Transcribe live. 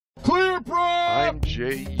duper! I'm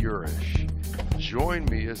Jay Urish. Join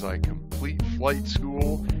me as I complete flight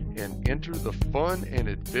school and enter the fun and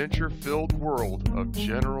adventure-filled world of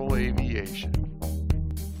general aviation.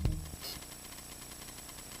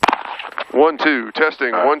 1, 2,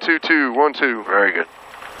 testing. 1, 2, 2, 1, 2. Very good.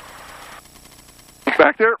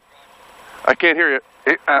 Back there? I can't hear you.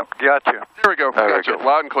 Gotcha. There we go. Gotcha.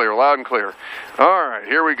 Loud and clear, loud and clear. All right,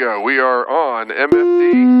 here we go. We are on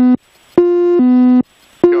MFD.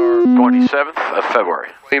 27th of February.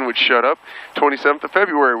 Plane would shut up. 27th of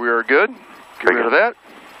February. We are good. Get rid of that.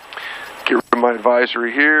 Get rid of my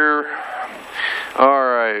advisory here. All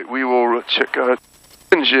right, we will check out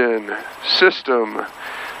engine, system,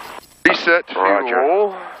 reset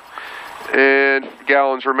fuel, and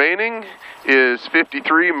gallons remaining is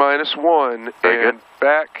 53 minus 1, and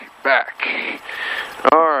back.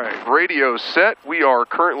 All right, radio set. We are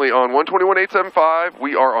currently on 121.875.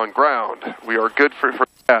 We are on ground. We are good for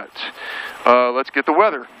that. Let's get the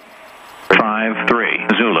weather. 53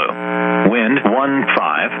 Zulu. Wind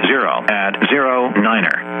 150 at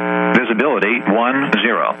 09er. Visibility 10.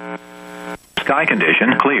 Sky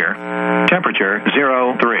condition clear. Temperature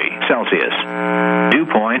 03 Celsius. Dew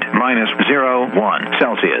point minus 01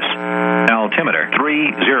 Celsius. Altimeter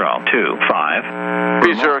 3025.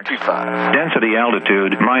 3025. Density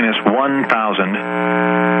altitude minus 1000.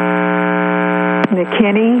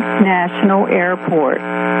 McKinney National Airport.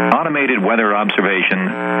 Automated weather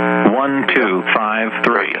observation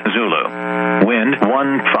 1253 Zulu. Wind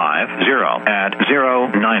 150 at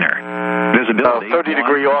 09er. Visibility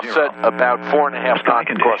 30-degree offset, about 4.5 Sky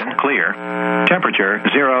condition clear. Temperature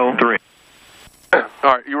 03. All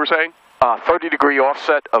right, you were saying? 30-degree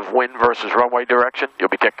offset of wind versus runway direction. You'll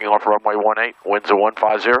be taking off runway 18. Winds are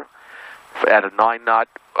 150. At a 9-knot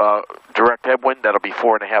direct headwind, that'll be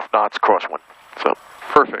 4.5 knots crosswind. So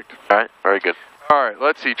perfect. All right, very good. All right,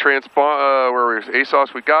 let's see. Where are we?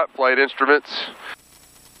 ASOS we got. Flight instruments.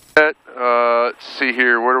 Let's see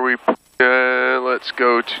here. Where do we? Let's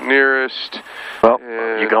go to nearest. Well,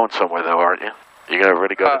 you're going somewhere though, aren't you? You're gonna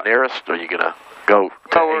really go to nearest, or are you gonna go to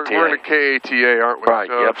ATA? We're in a KATA, aren't we? Right.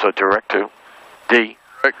 Yep. So direct to D.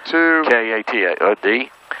 Direct to KATA. D.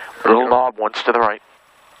 Little knob once to the right.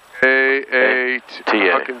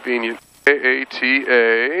 KATA. How convenient.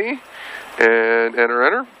 KATA. And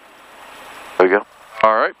enter. There we go.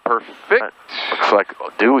 All right, perfect. Looks like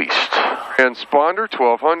due east. Transponder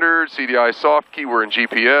 1200, CDI soft key. We're in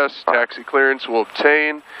GPS. Taxi clearance will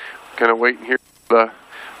obtain. Kind of waiting here for the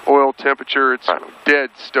oil temperature. It's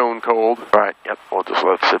dead stone cold. Right. Yep. We'll just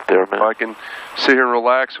let it sit there a minute. I can sit here and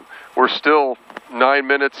relax. We're still 9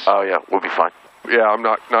 minutes. Oh yeah, we'll be fine. Yeah, I'm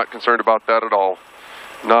not concerned about that at all.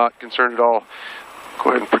 Not concerned at all.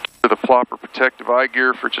 Go ahead and put the proper protective eye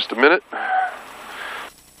gear for just a minute.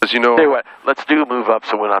 As you know, tell you what, let's move up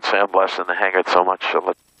so we're not sandblasting the hangar so much. So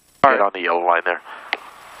let's get on the yellow line there.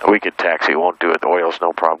 We can taxi. Won't do it. The oil's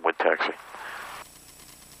no problem with taxi.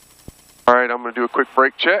 All right, I'm going to do a quick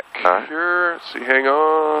brake check here. Let's see, hang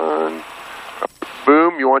on.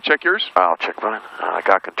 Boom. You want to check yours? I'll check mine. I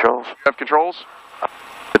got controls. You have controls?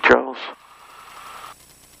 Controls.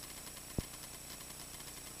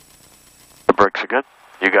 The brakes are good.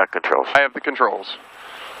 You got controls. I have the controls.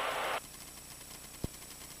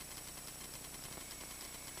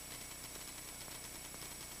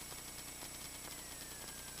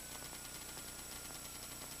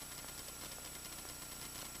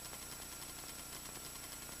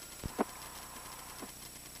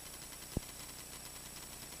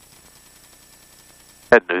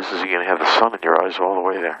 Bad news is you're going to have the sun in your eyes all the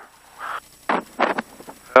way there.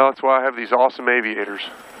 Well, that's why I have these awesome aviators.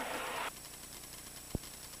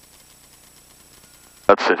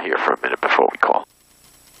 Let's sit here for a minute before we call.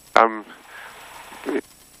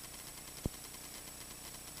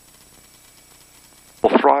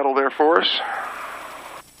 Full throttle there for us.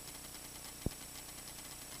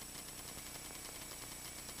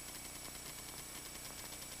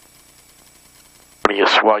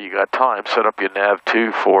 While you got time, set up your nav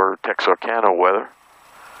 2 for Texarkana weather.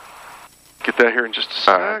 Get that here in just a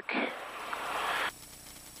sec.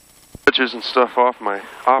 Edges and stuff off my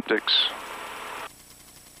optics.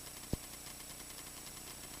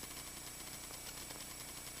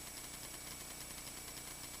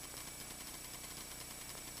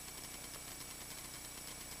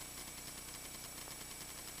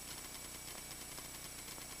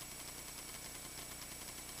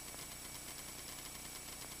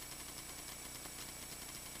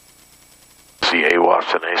 The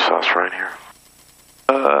AWAFs and ASOS right here.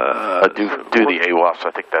 Do the AWAFs.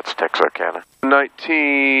 I think that's Texarkana.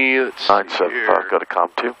 19. Let's see 975. Go to COM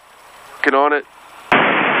 2. Get on it.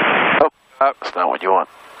 Oh, that's not what you want.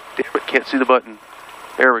 Damn it, can't see the button.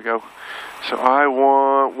 There we go. So I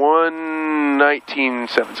want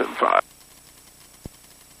 119,775.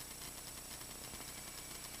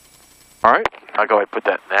 All right. I'll go ahead and put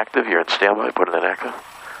that in active here and standby. Put it in active.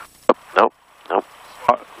 Nope.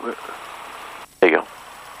 There you go.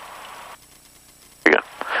 There you go.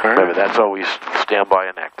 Remember, that's always standby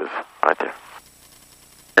and active right there.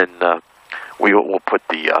 And we will put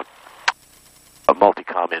the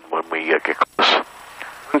multicom in when we get close.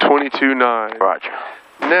 122.9. Roger.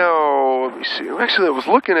 Now, let me see. Actually, I was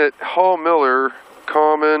looking at Hall Miller,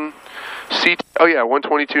 Common, CT. Oh, yeah,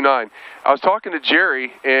 122.9. I was talking to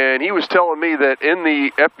Jerry, and he was telling me that in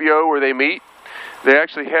the FBO where they meet, they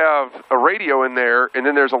actually have a radio in there, and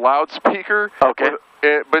then there's a loudspeaker. Okay.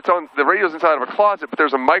 But it's on the radio's inside of a closet, but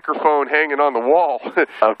there's a microphone hanging on the wall.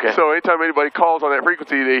 Okay. So anytime anybody calls on that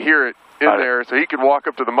frequency, they hear it in there. So he could walk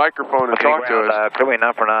up to the microphone and talk to us. Clear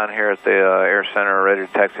 949 here at the Air Center, ready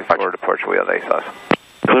to taxi for departure. We have ASOS.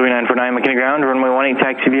 Clear 949 McKinney ground, runway 18,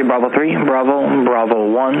 taxi via Bravo 3, Bravo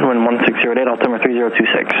 1, wind 1608, altimeter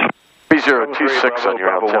 3026. 3026 on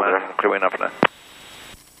your altimeter. Clear 949.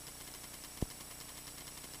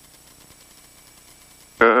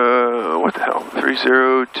 What the hell?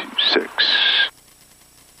 3026.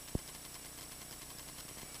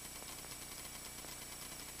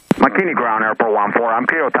 Mckinney ground, airport 14. I'm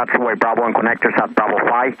clear of taxiway Bravo and connectors at Bravo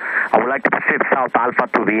 5. I would like to proceed South Alpha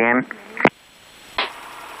to the end.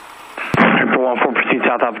 Airport 14, proceed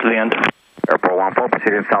South Alpha to the end. Airport 14,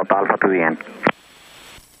 proceeding South Alpha to the end.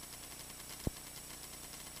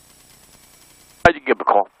 You can give him a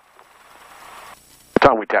call.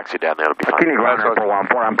 Time we taxi down there, it'll be fine. Mckinney ground, airport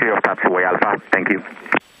 14. I'm clear of taxiway Alpha. Thank you.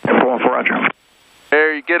 Airport 14, roger.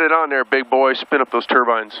 There, you get it on there, big boy. Spin up those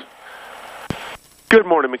turbines. Good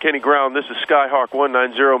morning, McKinney ground. This is Skyhawk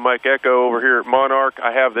 190 Mike Echo over here at Monarch.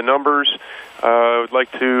 I have the numbers. I would like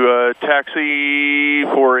to taxi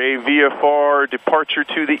for a VFR departure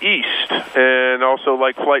to the east, and also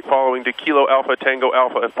like flight following to Kilo Alpha Tango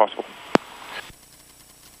Alpha if possible.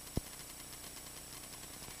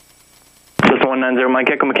 This is 190 Mike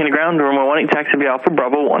Echo, McKinney ground, runway 18, taxi via Alpha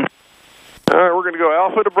Bravo 1. All right, we're going to go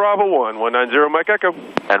Alpha to Bravo 1, 190 Mike Echo.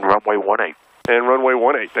 And runway 18. And runway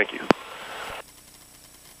 18, thank you.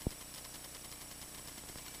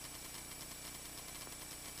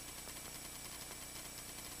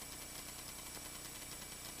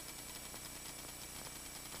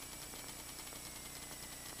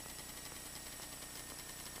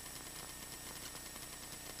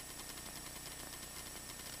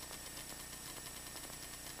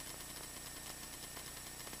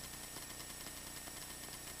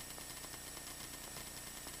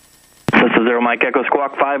 This is 0 Mike Echo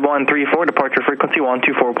Squawk 5134, departure frequency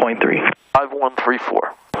 124.3.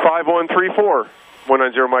 5134. 5134,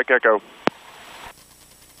 190 Mike Echo.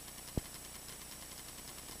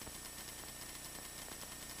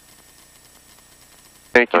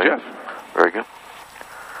 Thank you, Jeff. Very good.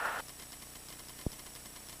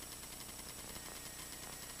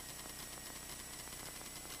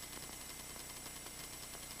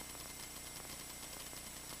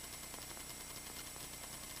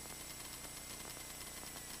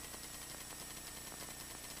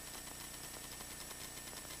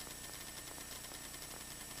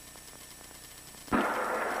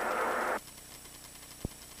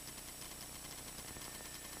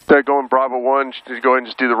 Going Bravo 1, just go ahead and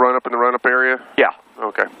just do the run-up in the run-up area? Yeah.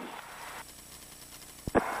 Okay.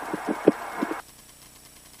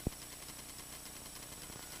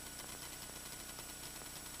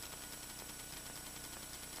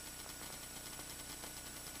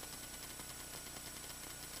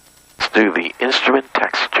 Let's do the instrument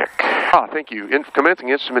taxi check. Thank you. Commencing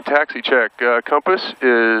instrument taxi check. Compass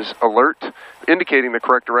is alert, indicating the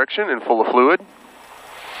correct direction and full of fluid.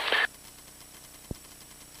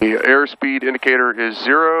 The airspeed indicator is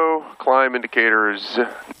 0. Climb indicator is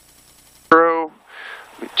 0.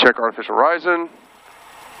 We check artificial horizon.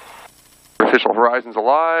 Artificial horizon's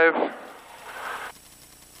alive.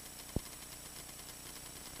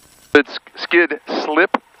 Skid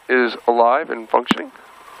slip is alive and functioning.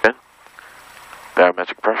 Okay.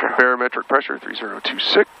 Barometric pressure. Barometric pressure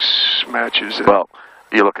 3026 matches it. Well,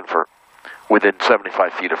 you're looking for within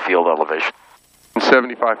 75 feet of field elevation.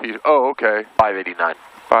 75 feet. Oh, okay. 589.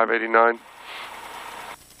 589.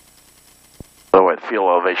 So the field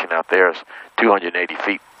elevation out there is 280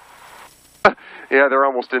 feet. Yeah, they're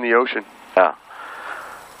almost in the ocean. Yeah.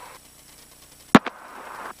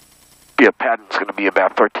 Yeah, Patton's going to be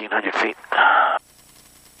about 1,300 feet.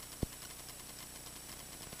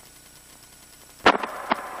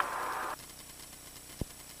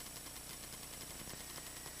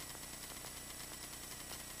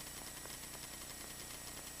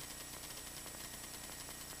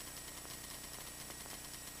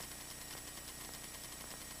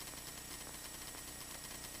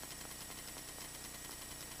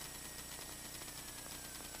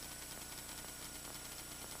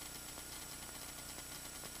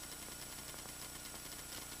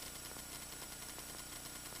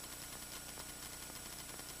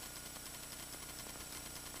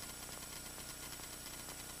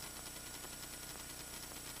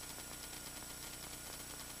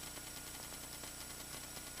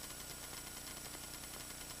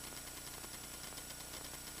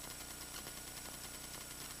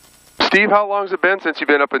 Steve, how long has it been since you've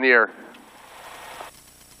been up in the air?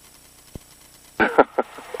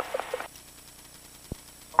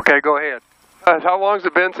 Okay, go ahead. How long has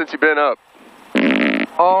it been since you've been up?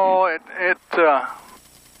 Oh,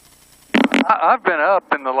 I've been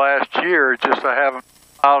up in the last year, just I haven't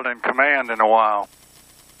filed in command in a while.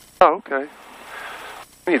 Oh, okay.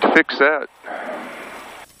 I need to fix that.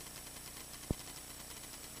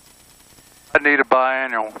 I need a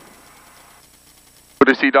biannual. Would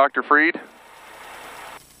I see Dr. Freed?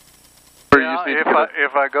 Or Yeah,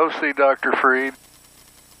 if I go see Dr. Freed.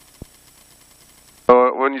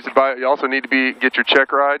 When you also need to get your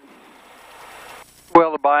check ride?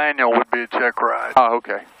 Well, the biannual would be a check ride. Oh,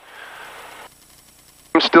 okay.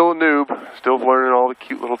 I'm still a noob, still learning all the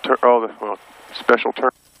cute little special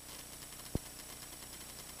terms.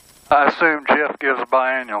 I assume Jeff gives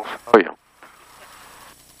biannuals. Oh, yeah.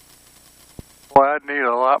 Well, I'd need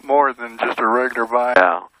a lot more than just a regular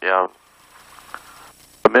biannual. Yeah.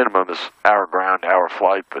 The minimum is hour ground, hour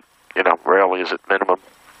flight, but, rarely is it minimum.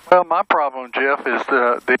 Well, my problem, Jeff, is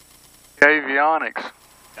the avionics.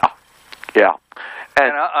 Yeah.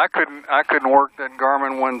 And I couldn't work that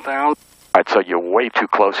Garmin 1000. I'd say you're way too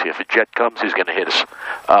close here. If a jet comes, he's going to hit us.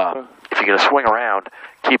 If you're going to swing around,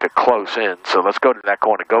 keep it close in. So let's go to that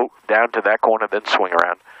corner. Go down to that corner, then swing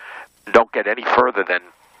around. Don't get any further than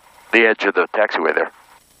the edge of the taxiway there.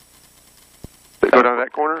 Go down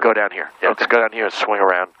that corner? Go down here. Yeah, okay. Just go down here and swing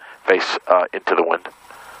around, face into the wind.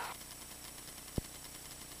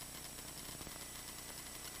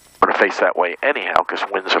 I'm going to face that way anyhow, because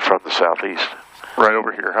winds are from the southeast. Right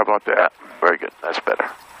over here. How about that? Yeah, very good. That's better.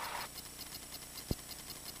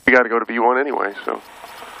 We got to go to B1 anyway, so.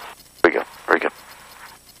 Very good. Very good.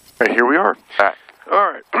 All right, here we are.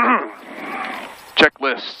 All right.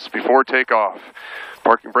 Checklists before takeoff.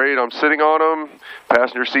 Parking brake, I'm sitting on them.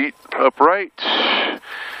 Passenger seat upright.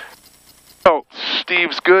 Oh,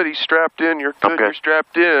 Steve's good. He's strapped in. You're good. Okay. You're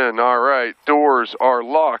strapped in. All right. Doors are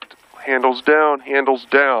locked. Handles down. Handles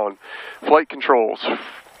down. Flight controls.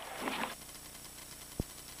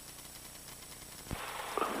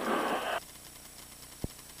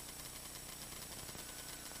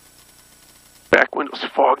 Back window's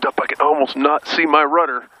fogged up. I can almost not see my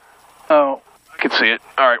rudder. Oh, I can see it.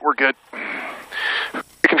 All right, we're good.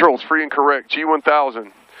 Controls free and correct.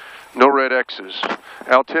 G1000. No red X's.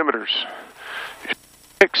 Altimeters.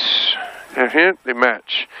 X. Hint. They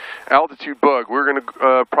match. Altitude bug. We're going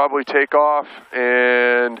to probably take off,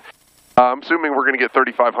 and I'm assuming we're going to get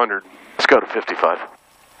 3,500. Let's go to 55.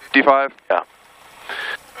 55? Yeah.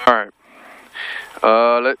 All right.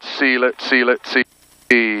 Let's see.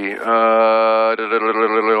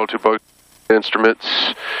 To both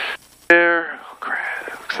instruments. There.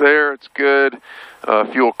 Looks there. It's good.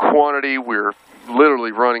 Fuel quantity. We're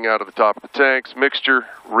literally running out of the top of the tanks. Mixture,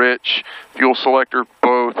 rich. Fuel selector,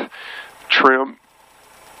 both. Trim.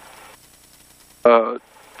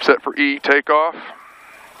 Set for E. Takeoff.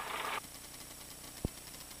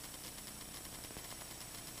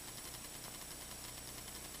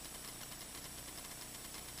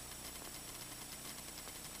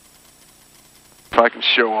 If I can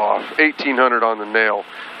show off. 1800 on the nail.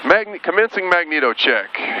 Commencing magneto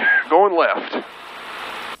check. Going left.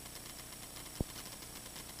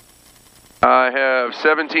 I have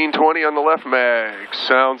 1720 on the left mag.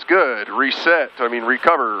 Sounds good.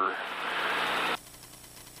 Recover.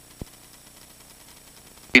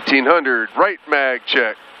 1800. Right mag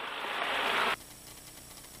check.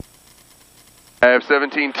 I have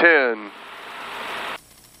 1710.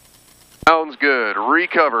 Sounds good.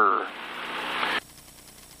 Recover.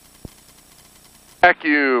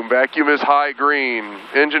 Vacuum is high green.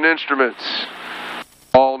 Engine instruments,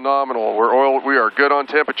 all nominal. We are good on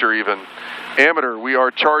temperature even. Ammeter, we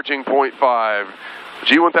are charging 0.5.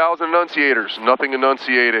 G1000 annunciators, nothing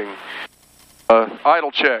annunciating.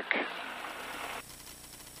 Idle check.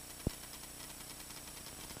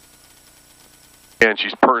 And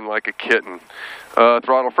she's purring like a kitten.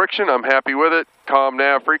 Throttle friction, I'm happy with it. Comm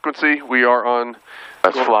nav frequency, we are on.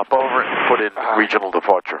 Let's flop over and put in regional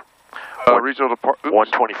departure. Regional departure.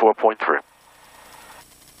 124.3.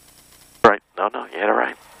 Right. No, you had it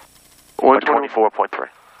right. 124.3.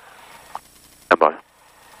 Bye.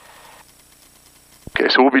 Okay,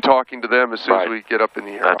 so we'll be talking to them as soon as we get up in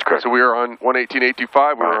the air. That's correct. So we are on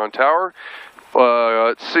 118.825. We are on tower.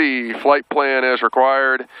 Let's see. Flight plan as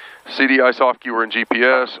required. CDI soft key, we're in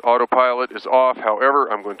GPS. Autopilot is off. However,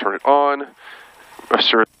 I'm going to turn it on.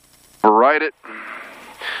 Override it.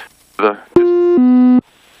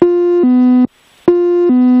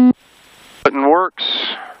 Button works.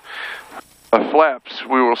 Flaps,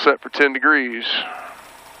 we will set for 10 degrees.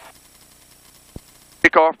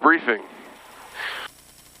 Takeoff briefing.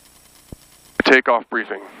 Takeoff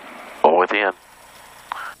briefing. Oh, at the end.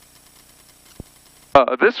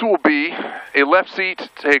 This will be a left seat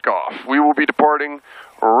takeoff. We will be departing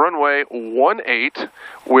runway 18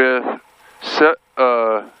 with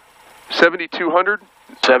 7,200?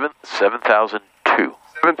 7,002.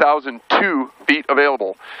 7,002 feet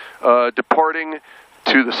available. Departing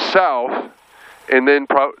to the south and then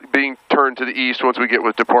being turned to the east once we get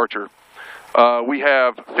with departure. We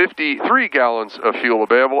have 53 gallons of fuel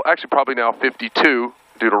available, actually probably now 52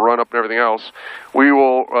 due to run up and everything else. We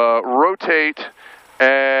will rotate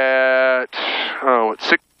at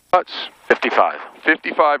 6 knots? 55.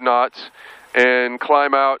 55 knots and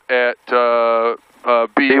climb out at VY.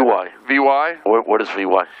 VY? What is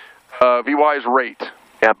VY? VY is rate.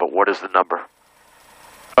 Yeah, but what is the number?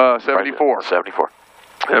 74. 74.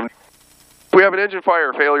 If we have an engine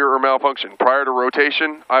fire, failure, or malfunction prior to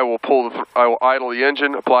rotation, I will idle the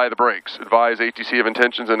engine, apply the brakes, advise ATC of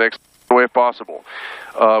intentions the next way if possible.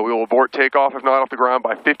 We will abort takeoff if not off the ground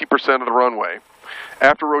by 50% of the runway.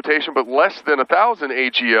 After rotation, but less than 1,000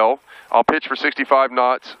 AGL, I'll pitch for 65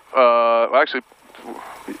 knots. Actually,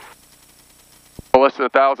 less than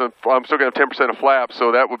 1,000. I'm still going to have 10% of flaps,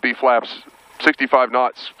 so that would be flaps 65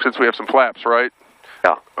 knots since we have some flaps, right?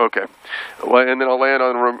 Yeah. Okay. And then I'll land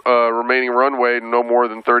on the remaining runway no more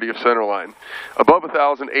than 30 of center line. Above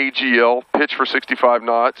 1,000 AGL, pitch for 65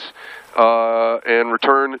 knots, and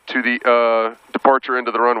return to the departure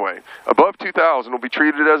into the runway. Above 2,000 will be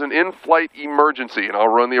treated as an in-flight emergency, and I'll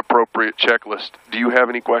run the appropriate checklist. Do you have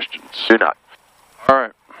any questions? Do not. All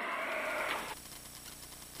right.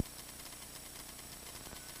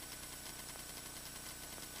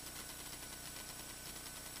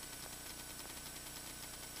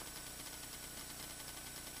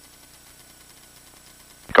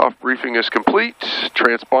 Takeoff briefing is complete.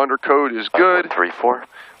 Transponder code is good. 134.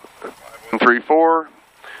 134.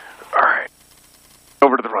 All right.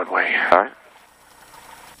 Over to the runway. All right.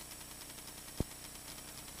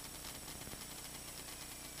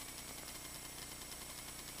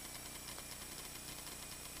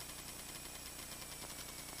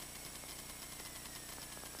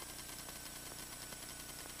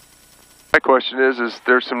 My question is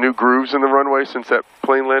there some new grooves in the runway since that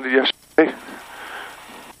plane landed yesterday?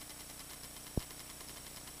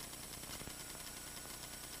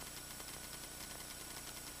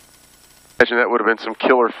 Imagine that would have been some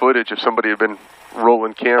killer footage if somebody had been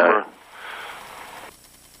rolling camera.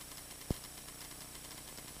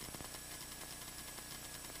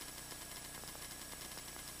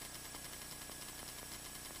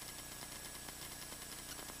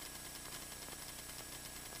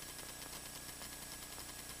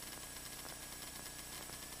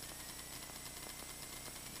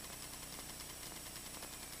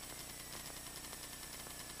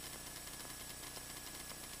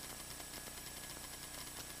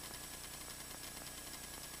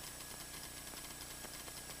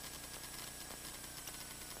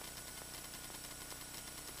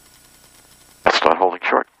 Start holding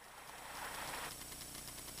short.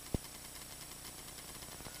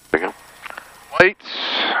 There you go. Lights.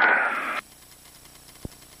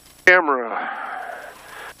 Camera.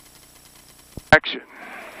 Action.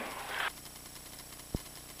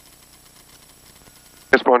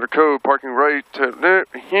 Transponder code, parking right.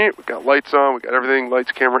 We got lights on, we got everything.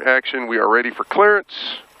 Lights, camera, action. We are ready for clearance.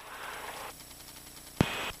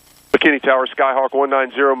 Mckinney Tower, Skyhawk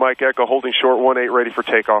 190, Mike Echo, holding short 18, ready for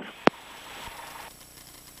takeoff.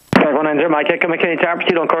 190, Mike Echo, McKinney Tower,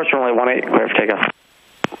 proceed on course, runway 18, clear for takeoff.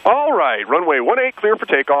 All right, runway 18, clear for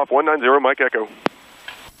takeoff, 190, Mike Echo.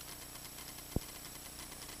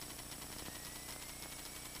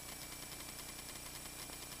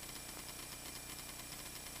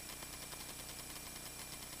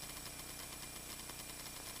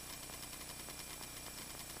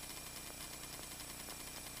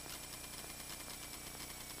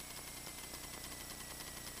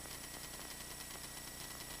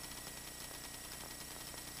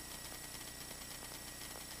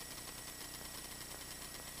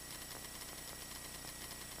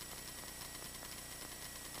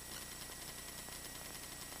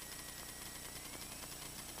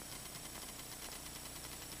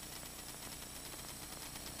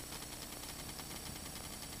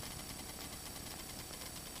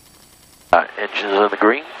 Engines on the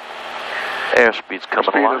green. Airspeed's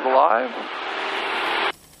coming Speed alive. is alive.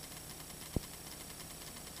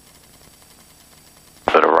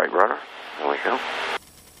 Bit of right rudder. There we go.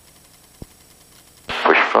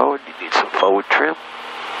 Push forward. You need some forward trim.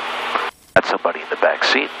 Got somebody in the back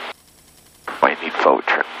seat. Might need forward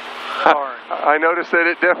trim. All right. I noticed that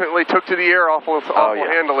it definitely took to the air awful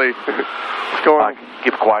handily. What's going on?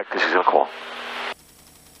 Keep it quiet because he's going to call.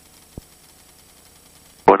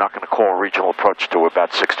 We're not going to call a regional approach to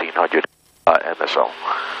about 1600 MSO.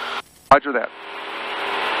 Roger that.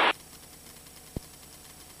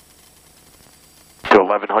 To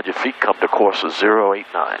 1100 feet, come to course of 089.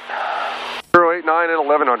 089 and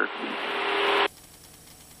 1100.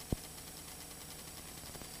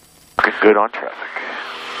 Looking good on traffic.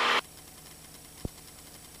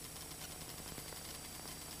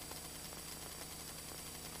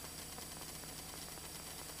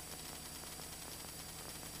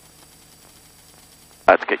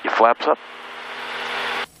 Let's get your flaps up.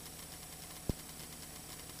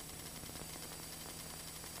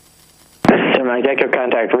 Echo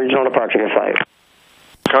contact regional departure, good flight.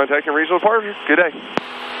 Contacting regional departure, good day.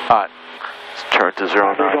 Alright, let's turn to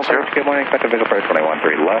 090. Good morning, expect a visual approach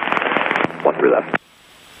 213 left. 13 left.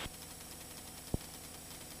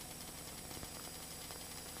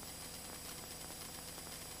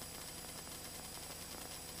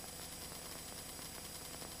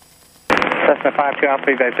 Cessna 52 Alpha,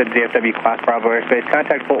 you've exited DFW Class Bravo airspace.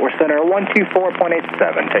 Contact Fort Worth Center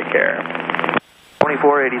 124.87. Take care.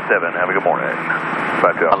 2487. Have a good morning.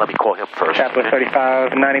 Let me call him first. Southwest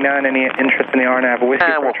 3599. Any interest in the RNAV whiskey?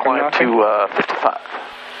 And we'll climb to 55.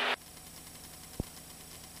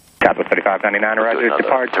 Southwest 3599. Roger.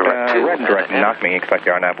 Depart red and direct. Knock me. Expect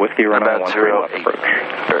the RNAV whiskey. Run on 13 left approach.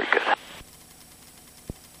 Very good.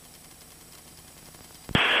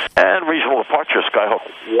 And regional departure, Skyhawk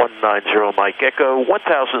 190 Mike Echo,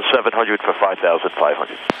 1,700 for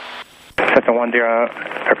 5,500. Cessna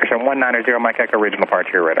 190 Mike Echo, regional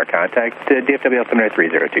departure, radar contact, DFW altimeter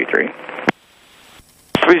 3023.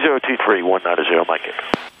 3023, 190 Mike Echo.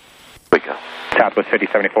 We go. Southwest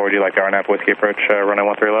 5074, would you like the RNAV whiskey approach,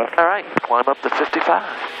 runway 13 left? All right, climb up to 55.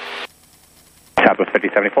 Southwest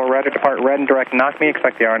 5074, roger, depart red and direct, knock me,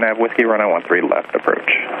 expect the RNAV whiskey, runway 13 left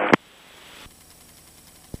approach.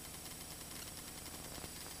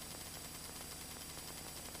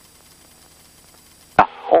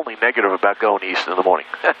 Only negative about going east in the morning.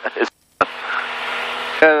 Yeah,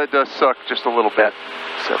 that does suck just a little bit.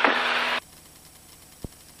 It's okay.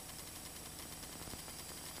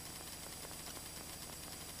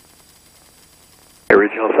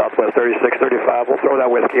 Original Southwest 3635. We'll throw that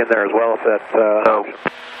whiskey in there as well if that's...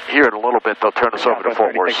 Here in a little bit, they'll turn us over to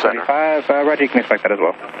Fort Worth Center. Roger, you can expect that as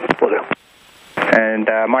well. Will do. And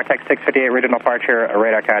Martech 658, regional departure,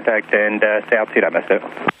 radar contact, and stay altitude, I missed it.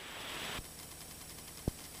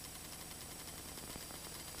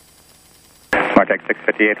 Martech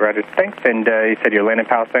 658, roger, thanks. And you said you're landing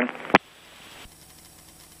Palestine?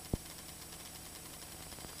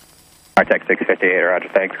 Martech 658, roger,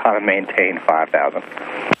 thanks. How to maintain 5,000.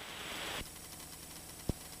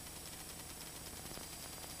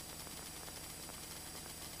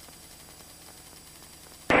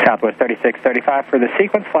 Southwest 3635 for the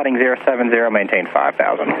sequence, flighting 070, maintain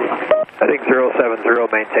 5,000. I think 070,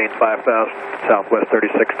 maintain 5,000, Southwest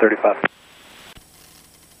 3635.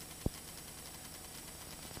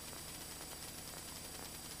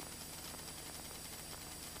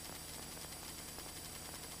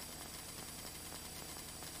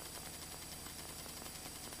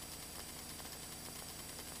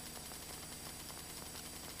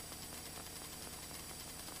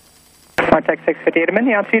 Contact 658, I'm in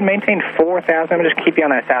the altitude, maintain 4,000. I'm going to just keep you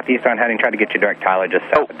on that southeastbound heading, try to get you direct Tyler just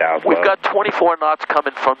south of Dallas. We've got 24 knots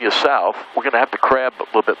coming from you south. We're going to have to crab a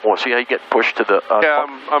little bit more. See how you get pushed to the... yeah,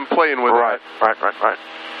 I'm playing with it. Right.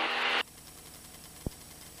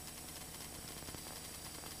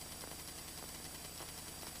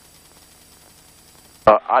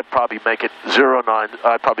 I'd probably make it 09.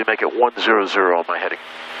 I'd probably make it 100 on my heading.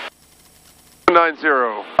 90.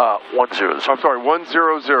 100. I'm sorry,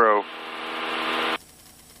 100.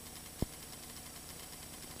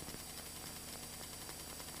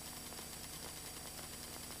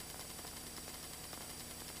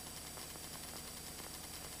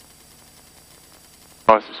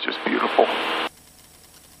 Oh, this is just beautiful.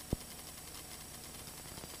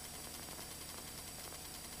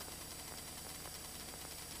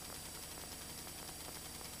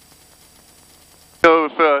 So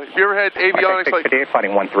if you ever had avionics like...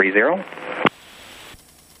 Fighting 130.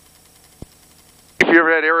 If you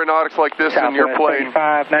ever had aeronautics like this in your plane...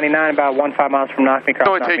 3599, about 15 miles from Knock Me. It's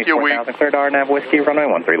only take you a week. Cleared RNAV whiskey, runway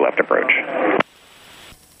 13 left approach.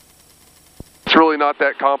 It's really not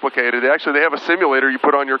that complicated. Actually, they have a simulator you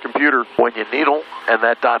put on your computer. When you needle and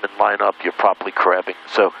that diamond line up, you're properly crabbing.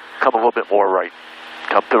 So come a little bit more right.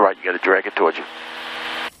 Come to the right. You got to drag it towards you.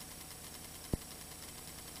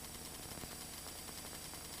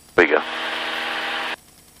 There you go.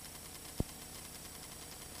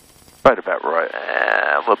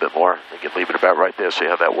 anymore. You can leave it about right there, see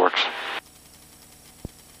how that works.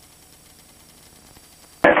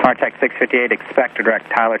 SmartTech 658, expect to direct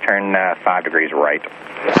Tyler turn 5 degrees right.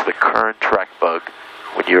 It's the current track bug.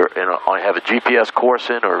 When you're have a GPS course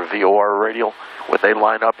in or a VOR radial, when they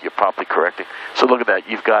line up, you're promptly correcting. So look at that.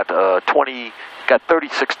 You've got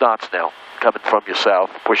 36 knots now coming from your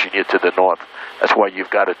south, pushing you to the north. That's why you've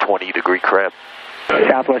got a 20-degree crab.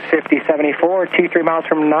 Southwest 5074, 23 miles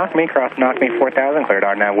from Knockme, cross Knockme 4000, cleared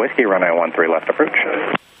R9 Whiskey, runway 13 left approach.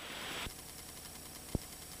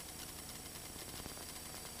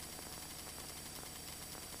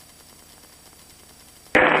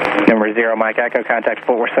 Number 0, Mike Echo, contact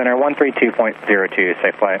Fort Worth Center 132.02,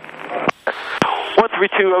 safe flight.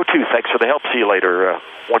 13202, thanks for the help. See you later,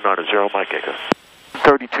 190 Mike Echo.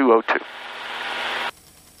 3202.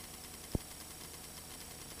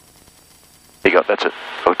 There you go, that's it.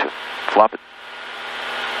 02. Flop it.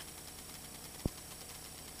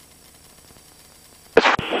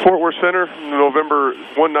 Fort Worth Center, November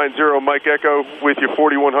 190 Mike Echo with you,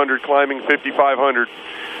 4100 climbing 5500,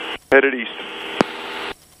 headed east.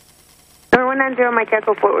 Number 190 Mike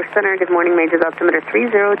Echo, Fort Worth Center, good morning, Majors altimeter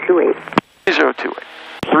 3028. 3028.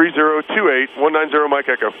 3028, 190 Mike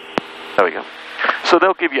Echo. There we go. So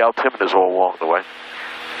they'll give you altimeters all along the way.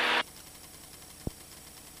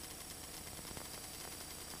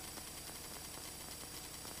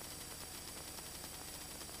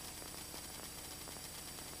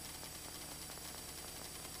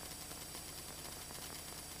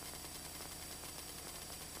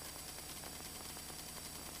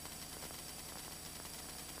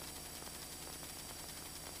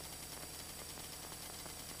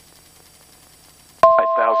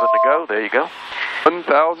 To go. There you go.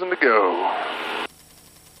 1,000 to go.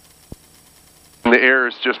 And the air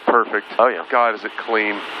is just perfect. Oh, yeah. God, is it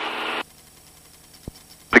clean.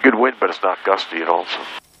 It's a good wind, but it's not gusty at all. So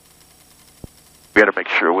we got to make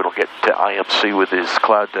sure we don't get to IMC with this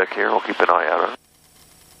cloud deck here. I'll keep an eye out on it.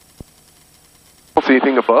 I don't see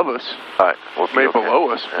anything above us. All right. Well, maybe below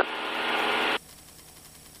us. Yeah.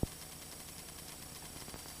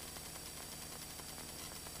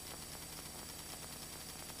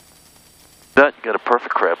 You got a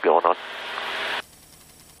perfect crab going on.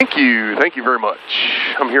 Thank you very much.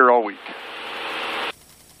 I'm here all week.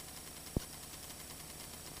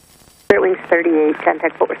 Spirit Wings 38,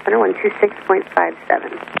 contact Fort Worth Center 126.57.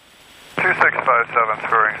 2657,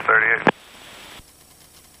 Spirit Wings 38.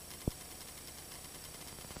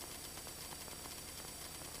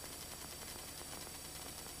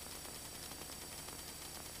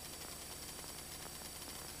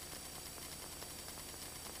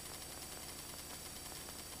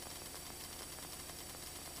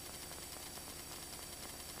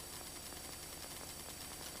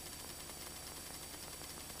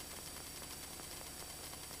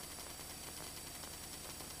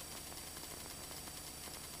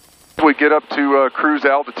 We get up to cruise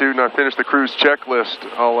altitude and I finish the cruise checklist,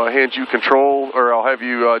 I'll hand you control, or I'll have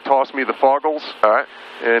you toss me the foggles. All right.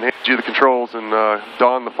 And hand you the controls and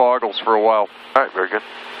don the foggles for a while. All right, very good.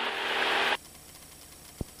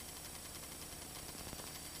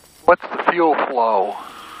 What's the fuel flow?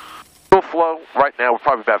 Fuel flow right now, we're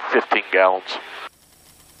probably about 15 gallons.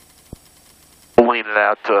 We'll lean it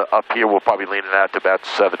out to, up here, we'll probably lean it out to about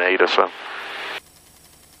 7, 8 or so.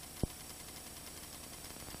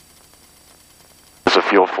 There's a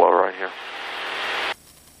fuel flow right here.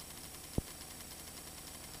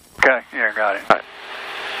 Okay, yeah, got it. All right.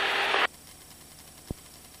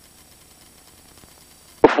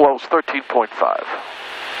 The flow's 13.5.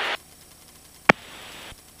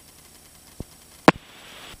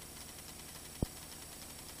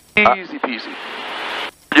 Easy peasy.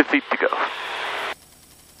 100 feet to go.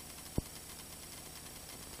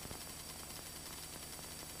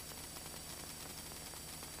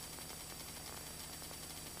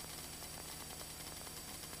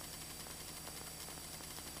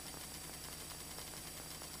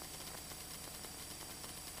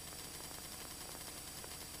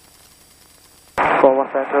 Forward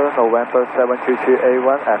Center, November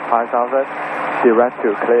 722A1 at 5,000, direct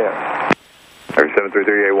to clear.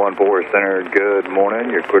 73381 Forward Center, good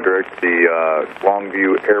morning. You're clear direct to the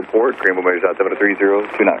Longview Airport. Greenville Majors altimeter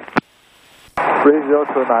 3029.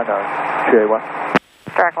 3029, 281.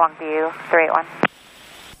 Direct Longview, 381.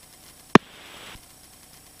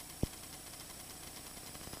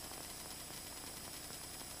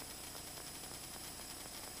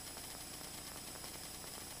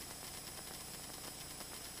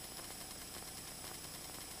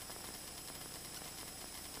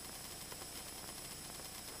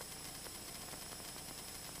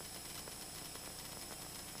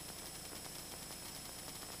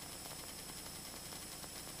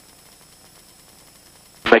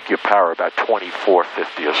 Make your power about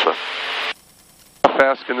 2450 or so. How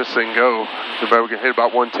fast can this thing go? We can hit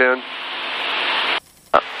about 110.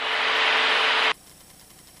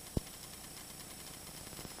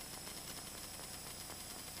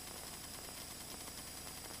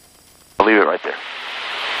 I'll leave it right there.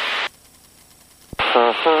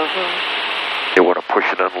 You want to push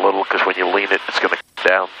it in a little because when you lean it, it's going to come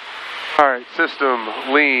down. All right, system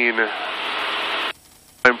lean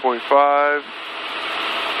 9.5.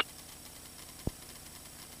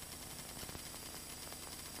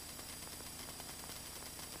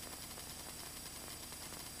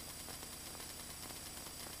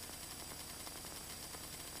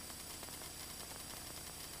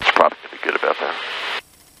 It's probably going to be good about that.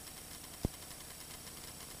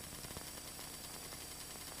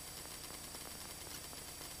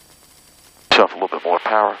 Yourself a little bit more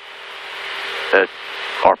power. That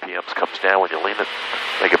RPMs comes down when you lean it.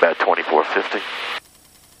 Make about 2450. There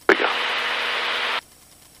we go.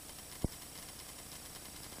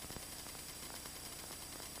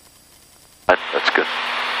 That's good.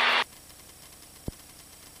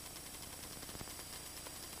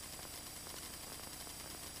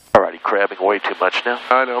 Alrighty, crabbing way too much now.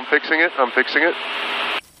 I know, I'm fixing it.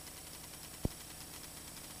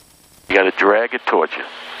 You got to drag it towards you.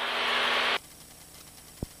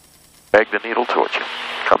 Drag the needle towards you.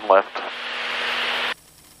 Come left.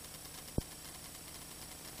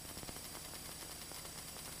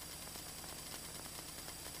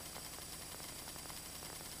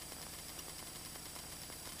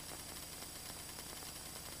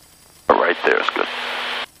 Right there is good.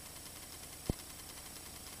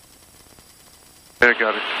 I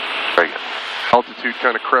got it. Very good. Altitude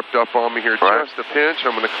kind of crept up on me here. Right. Just a pinch.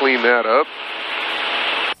 I'm going to clean that up.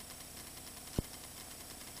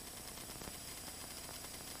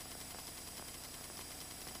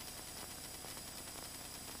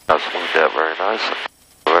 That's moved out very nice.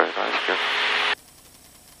 Very nice, good.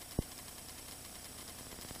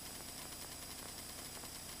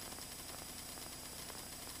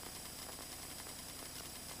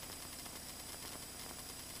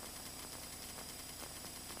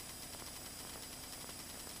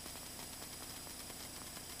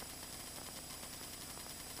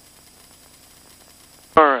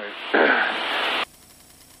 All right.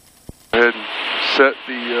 Go ahead and set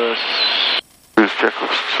the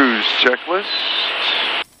cruise checklist.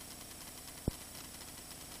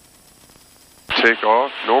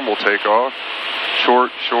 Takeoff, normal takeoff.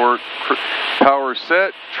 Short. Power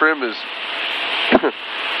set. Trim is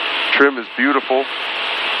beautiful,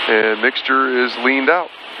 and mixture is leaned out.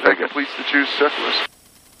 That completes the choose checklist.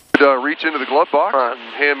 Reach into the glove box and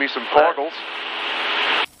hand me some toggles.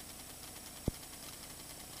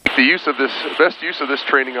 Best use of this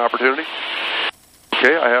training opportunity.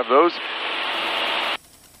 Okay, I have those.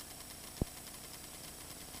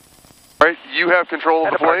 All right, you have control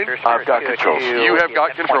of the plane. I've got controls. You have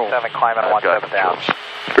got control. Climbing 17 down.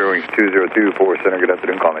 Bearings 202 for center, good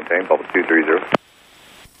afternoon, call maintain, Papa 230.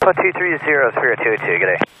 Papa 230, Spirit 202, good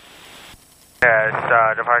day.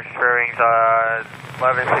 Departure bearings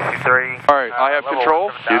 1163. All right, I have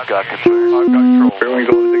control. You've got control. I've got control.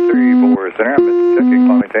 Bearings 1163 for center, I'm checking,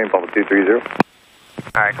 call maintain, Papa 230.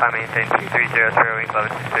 Alright, climb maintain 230, Spirit wings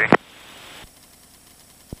 1163.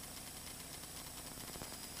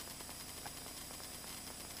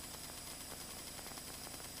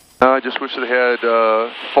 I just wish it had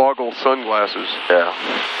foggle sunglasses. Yeah.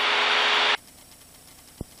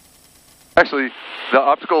 Actually, the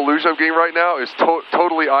optical illusion I'm getting right now is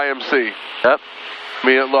totally IMC. Yep. I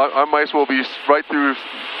mean, I might as well be right through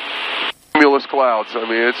cumulus clouds. I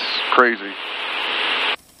mean, it's crazy.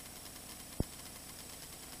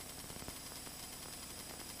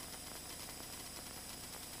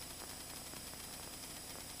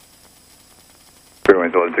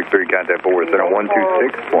 Bearings 1163, contact forward center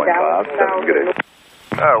 126.5, 7, good day.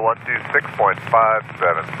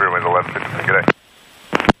 126.57, Spearwinds 1163, good day.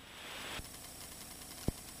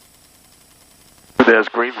 There's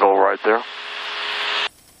Greenville right there.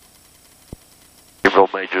 Greenville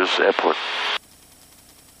Majors Airport.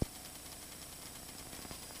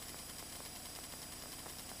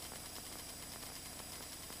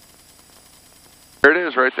 There it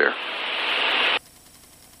is right there.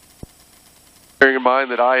 Bearing in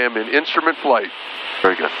mind that I am in instrument flight.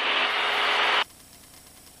 Very good.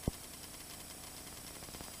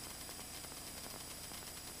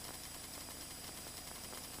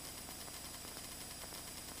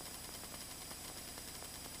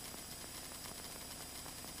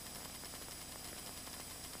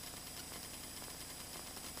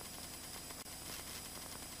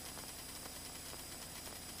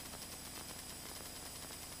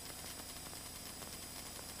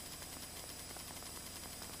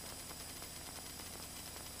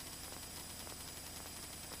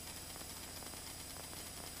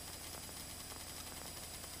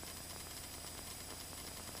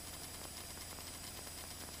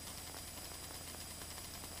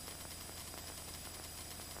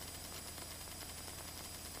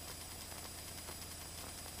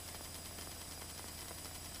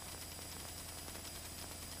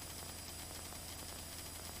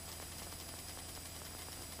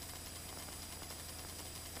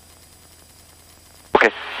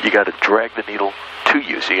 you got to drag the needle to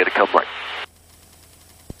you, so you got to come right.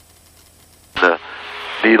 The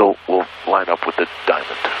needle will line up with the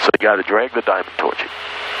diamond. So you got to drag the diamond towards you.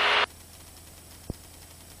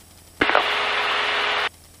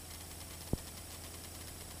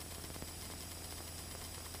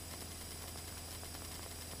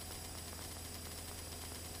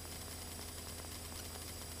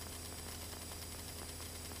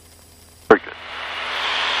 Very good.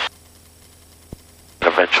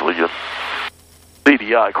 And eventually your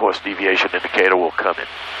CDI, course deviation indicator, will come in.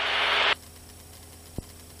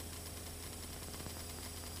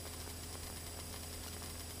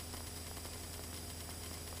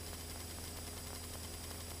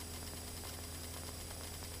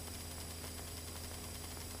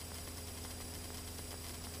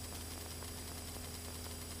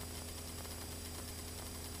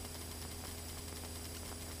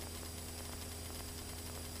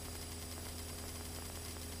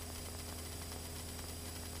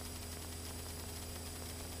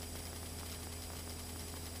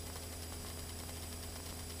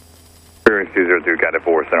 Experience 202, Cat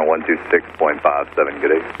 4, center 126.57,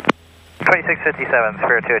 good day. 2657,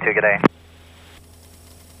 Spirit 202, good day.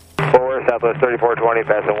 4 Southwest 3420,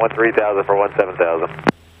 passing 13,000 for 17,000.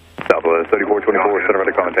 Southwest 3424, center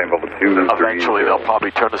to contact level 2. Eventually they'll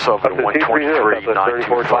probably turn us over to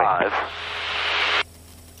 123.925.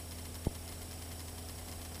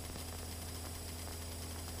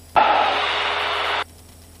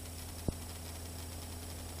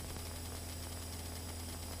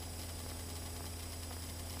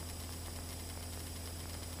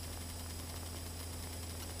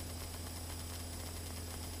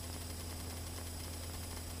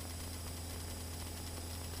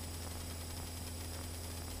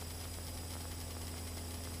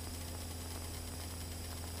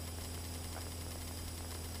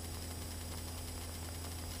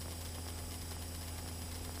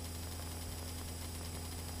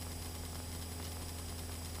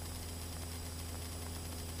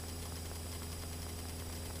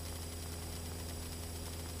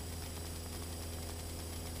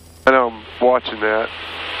 I know, I'm watching that.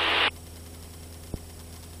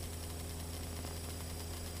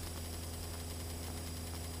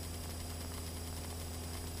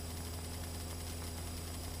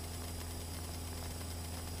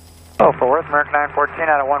 Oh, Fort Worth, American 914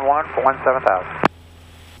 out of 11 for 17,000.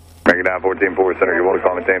 American 914, 4 center, you want to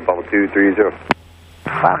contact level 230.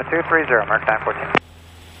 Climb to 230, American 914.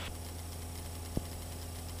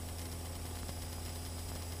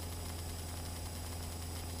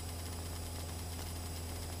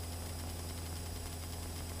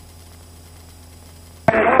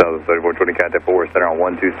 Southwest 3420, Cat 4, center on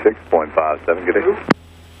 126.57, good day.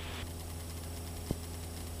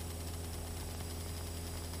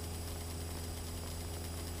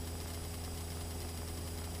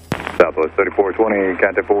 Southwest 3420,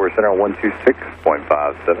 Cat 4, center on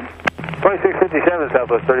 126.57. 2657,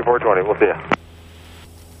 Southwest 3420, we'll see you.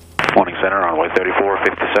 Morning center, runway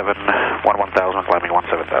 3457, 11,000, climbing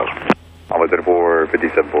 17,000. Runway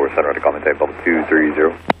 3457, 4 center, to contact level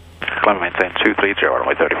 230. Climb maintain 230,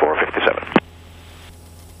 runway 3457.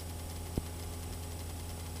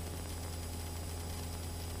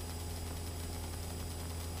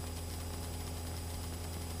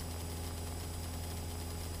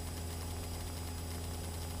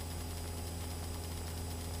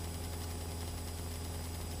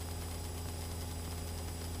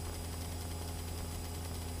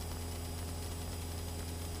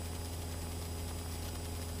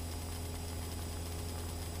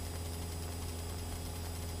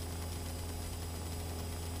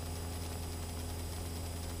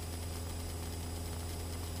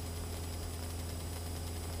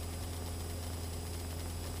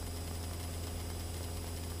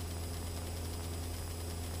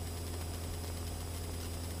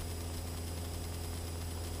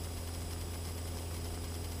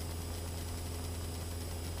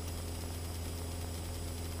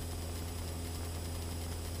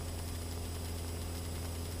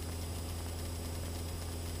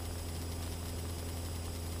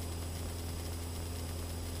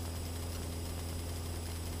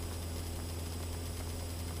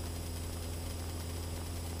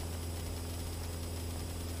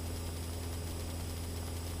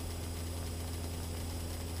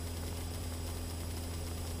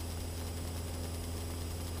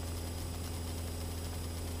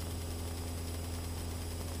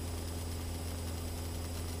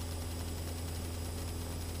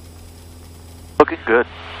 Looking good.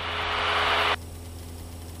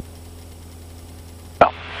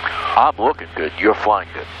 Well, I'm looking good. You're flying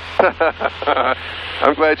good.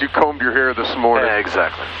 I'm glad you combed your hair this morning. Yeah,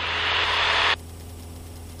 exactly.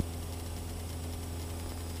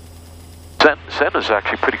 Center's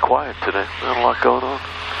actually pretty quiet today. Not a lot going on.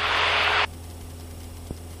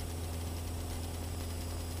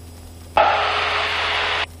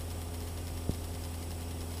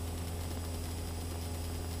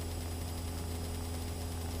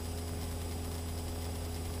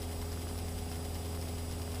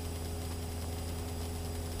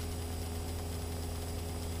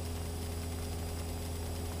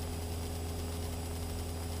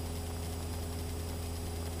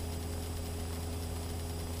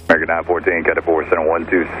 American 914, Kata 4, center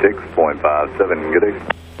 126.57. Good day.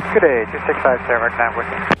 Good day, 265, sir, American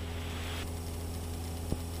 914.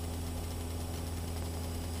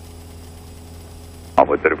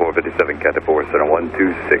 Envoy 3457, Kata 4, center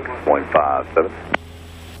 126.57.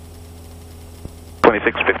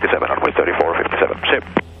 2657, runway 3457. Ship.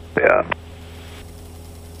 Yeah.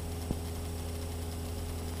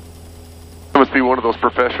 It must be one of those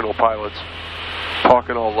professional pilots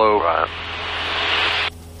talking all low. Right.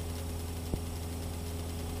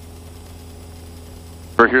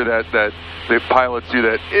 Or hear that the pilots do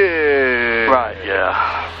that. Right,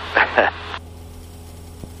 yeah.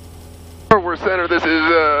 We're center, this is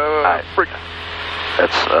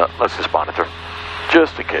Let's just monitor.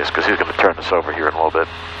 Just in case, because he's going to turn us over here in a little bit.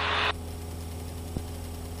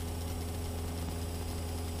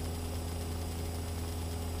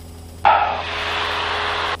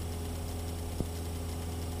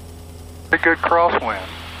 Pretty good crosswind.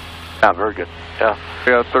 Yeah, very good. Yeah.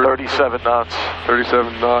 Yeah, 37 knots.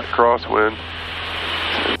 37 knot crosswind.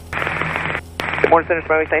 Good morning, Center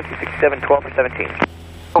Smiling 1967, 12 or 17.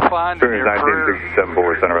 We'll find in your 1967,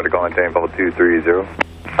 4, center right to call and bubble 230.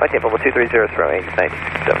 Okay, bubble 230 is from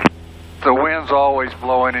 1967. The wind's always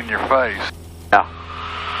blowing in your face. Yeah.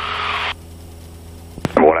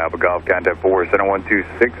 Number 1 Alpha Golf, contact 4, center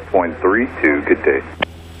 126.32. Good day.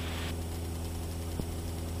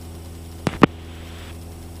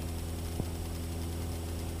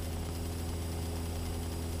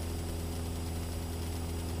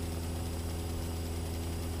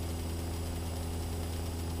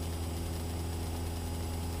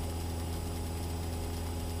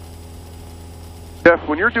 Jeff,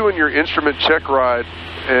 when you're doing your instrument check ride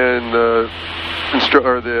and the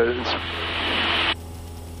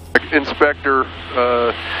inspector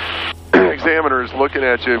examiner is looking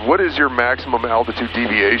at you, what is your maximum altitude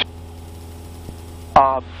deviation?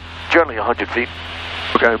 Generally 100 feet.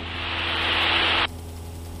 Okay.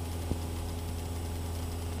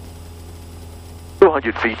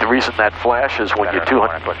 Feet. The reason that flashes when you're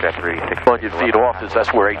 200 feet off is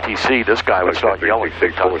that's where ATC, this guy would start yelling.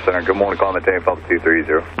 4, center. Good morning, call and bubble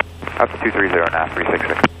 230. Up to 230 now,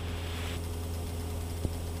 366.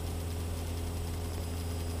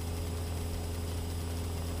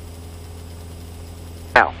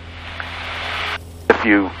 Now, if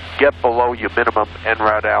you get below your minimum en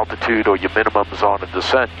route altitude or your minimum zone of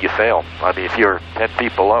descent, you fail. I mean, if you're 10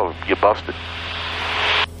 feet below, you're busted.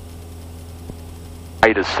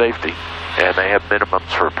 Height is safety, and they have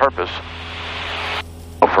minimums for a purpose.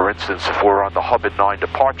 So for instance, if we're on the hub and 9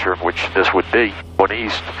 departure, which this would be, going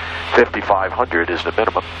east, 5,500 is the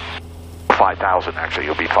minimum. 5,000 actually,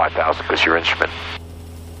 you'll be 5,000 because your instrument.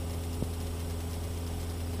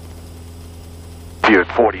 If you're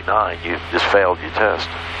at 49, you just failed your test.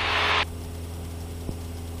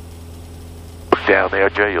 Look down there,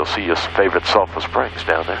 Jay, you'll see your favorite sulfur springs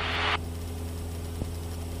down there.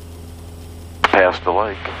 Past the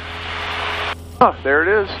lake. Huh, there it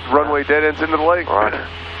is. Runway dead ends into the lake. Right.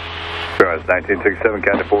 Sure, it's 1967,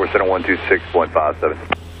 contact 4, center 126.57.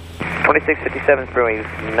 2657 Brewing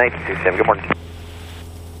 1967. Good morning.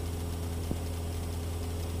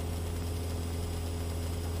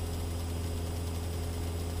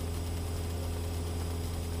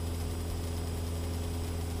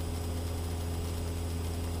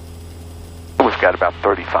 We've got about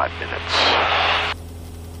 35 minutes.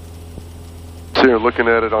 So you're looking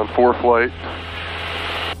at it on 4-flight.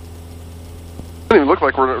 Doesn't even look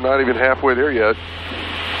like we're not even halfway there yet.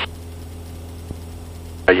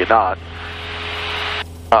 You're not.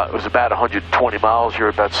 It was about 120 miles. You're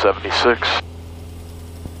about 76.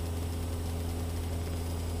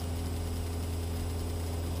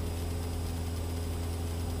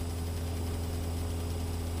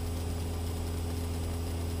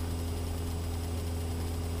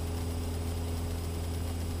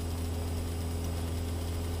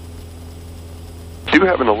 Do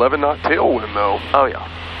have an 11-knot tailwind, though. Oh, yeah.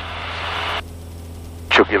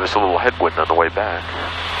 She'll give us a little headwind on the way back.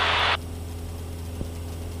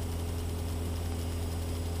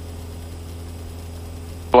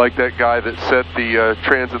 like that guy that set the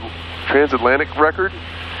transatlantic record,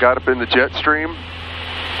 got up in the jet stream.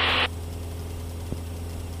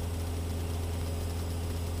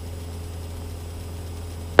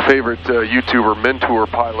 Favorite YouTuber Mentor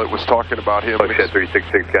pilot was talking about him. Buckhead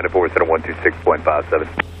 366, Canada 4, center 126.57.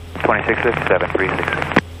 2657,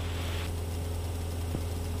 366.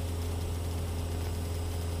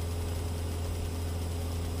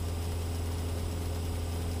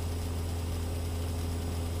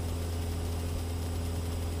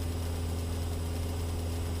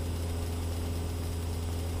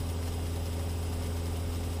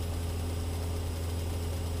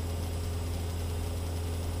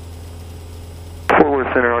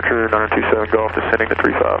 Center Archer 927 Golf descending to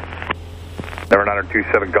 35. Number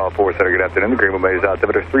 927 Golf 4 Center, good afternoon. The Greenville Maze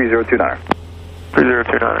altimeter 3029.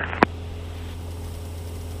 3029.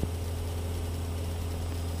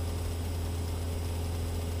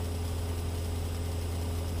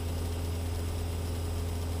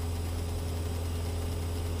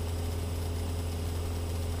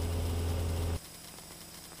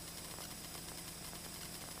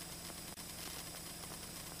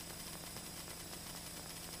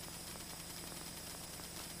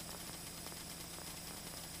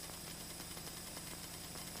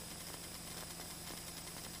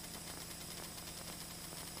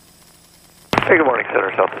 Hey, good morning,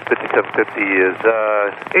 Center. Southwest 5750 is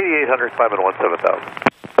 8800, climbing 17,000.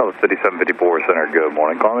 Southwest 5754 Center, good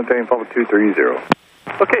morning. Call maintain public 230.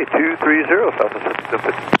 Okay, 230, Southwest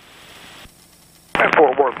 5750. And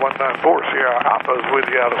Fort Worth 194, Sierra Alpha is with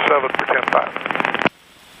you out of 7 for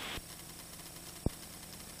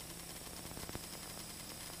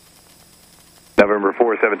 10-5. November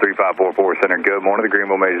 473544 Center, good morning. The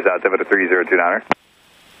Greenville Maze altimeter 3029.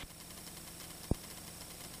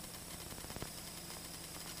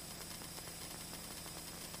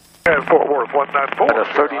 And Fort Worth 194. And a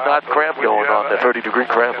 30-knot cramp going on there, 30-degree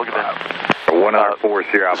cramp. Look at that. 104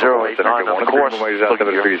 Sierra Alpha 089 Center, good on morning. the course. The Greenville Maze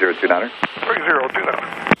altimeter 3029.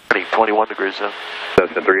 3029. 21 degrees then.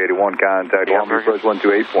 Cessna 381, contact Long Beach Approach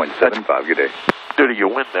 128.75. Good day. Due to your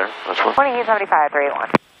wind there. That's what. 2875,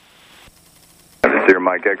 381. Sierra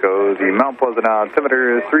Mike Echo, the Mount Pleasant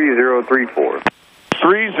altimeter is 3034.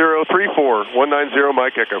 3034, 190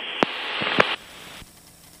 Mike Echo.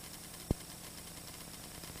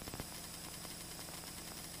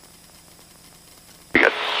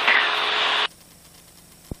 Good.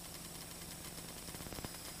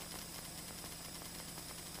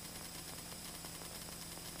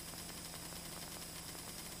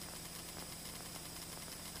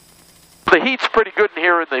 The heat's pretty good in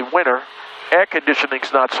here in the winter. Air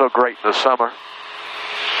conditioning's not so great in the summer.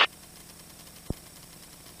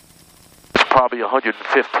 It's probably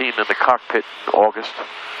 115 in the cockpit in August.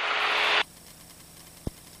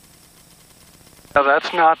 Now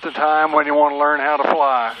that's not the time when you want to learn how to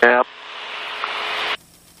fly. Yep.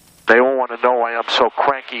 They all want to know I am so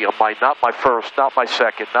cranky on not my first, not my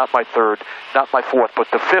second, not my third, not my fourth, but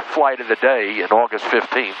the fifth flight of the day in August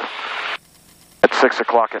 15th. At 6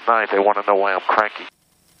 o'clock at night, they want to know why I'm cranky.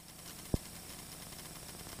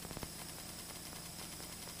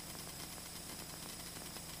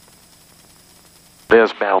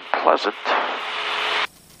 There's Mount Pleasant.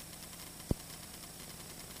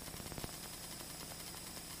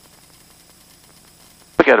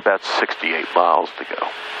 We got about 68 miles to go.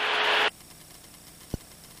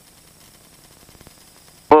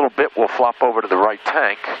 A little bit will flop over to the right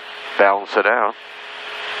tank, balance it out.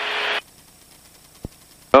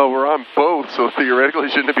 Oh, we're on both, so theoretically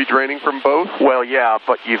shouldn't it be draining from both? Well, yeah,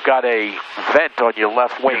 but you've got a vent on your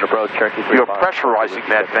left wing. You're pressurizing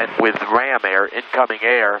that vent with ram air, incoming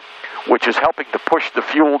air, which is helping to push the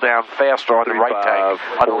fuel down faster on the right tank,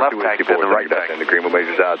 on the left tank than the right tank. And the Greenville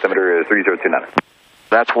Maze altimeter is 3029.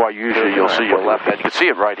 That's why usually you'll see your left vent. You can see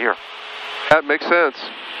it right here. That makes sense.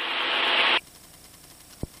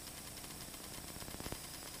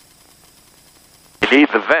 You need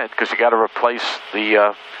the vent because you got to replace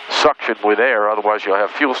the suction with air, otherwise you'll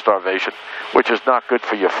have fuel starvation, which is not good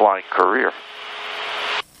for your flying career.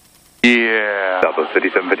 Yeah. Southwest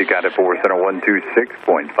 5750, contact 4 center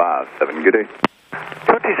 126.57. Good day.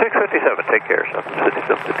 2657, take care, Southwest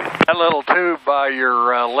 5750. That little tube by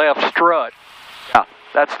your left strut. Yeah,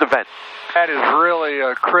 that's the vent. That is really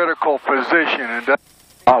a critical position. It doesn't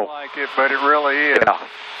seem like it, but it really is. Yeah.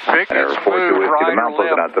 Pick it smooth right or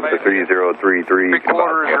left, maybe 3033, 3/4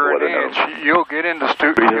 or an inch. You'll get into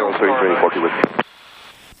stupid fuel starvation.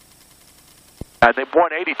 And then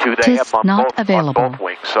 182, they have them on both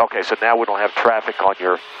wings. Okay, so now we don't have traffic on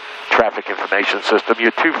your traffic information system. You're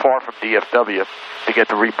too far from DFW to get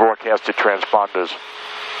the rebroadcasted transponders.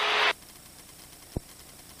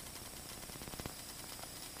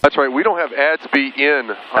 That's right. We don't have ADS-B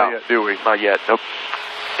in yet, do we? Not yet. Nope.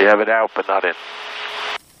 You have it out, but not in.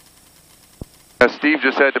 Steve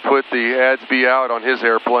just had to put the ADS-B out on his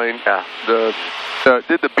airplane. Yeah.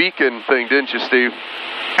 Did the beacon thing, didn't you, Steve?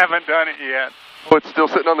 Haven't done it yet. Oh, it's still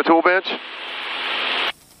sitting on the tool bench?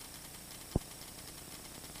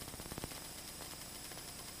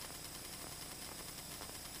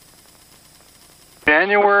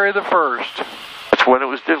 January the 1st. That's when it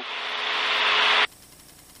was due.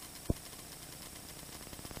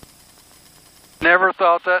 Never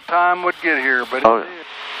thought that time would get here, but it did.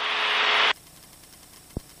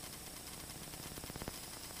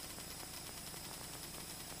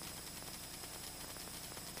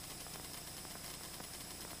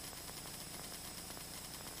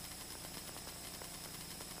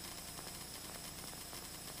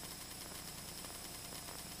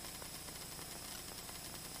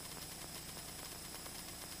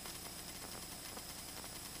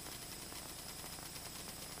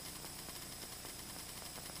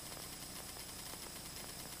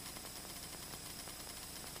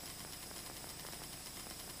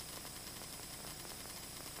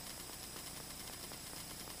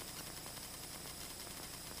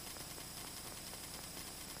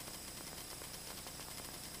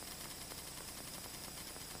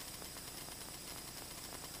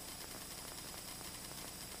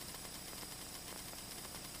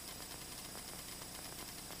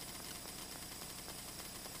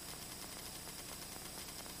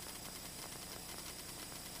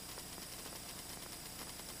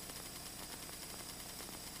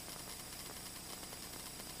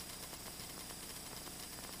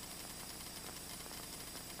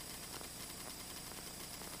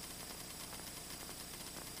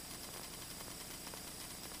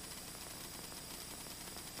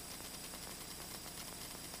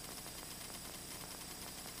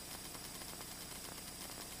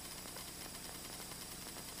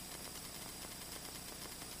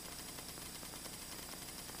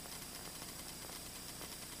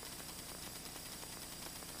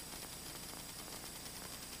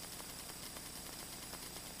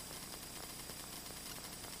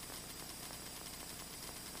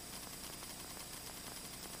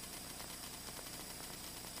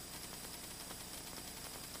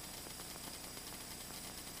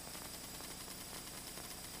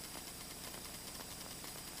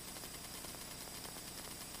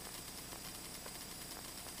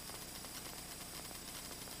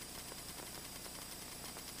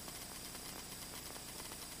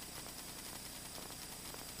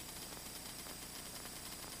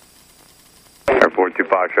 Airport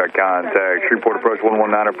 25 shot contact. Shreveport approach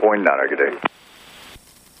 119.9. Good day.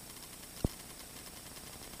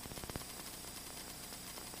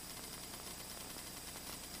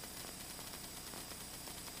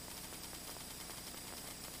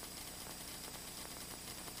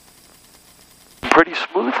 Pretty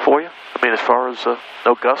smooth for you. I mean, as far as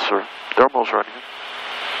no gusts or thermals or anything.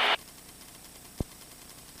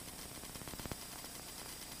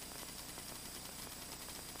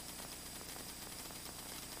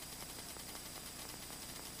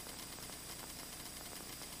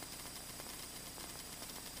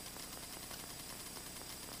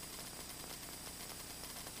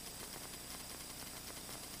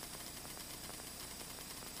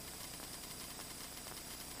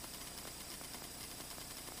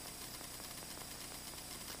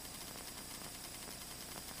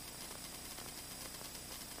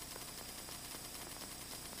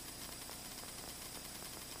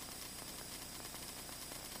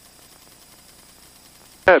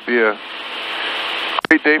 That'd be a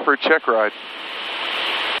great day for a check ride.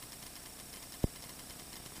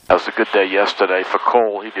 That was a good day yesterday for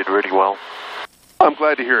Cole. He did really well. I'm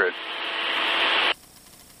glad to hear it.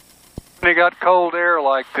 When you got cold air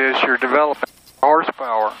like this, you're developing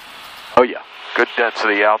horsepower. Oh, yeah. Good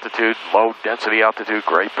density altitude, low density altitude,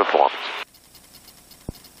 great performance.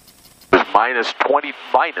 It was minus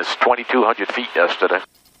 2,200 feet yesterday.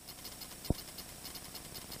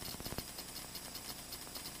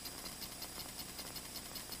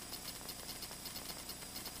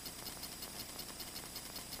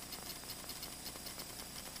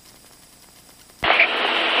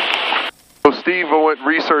 Steve, I went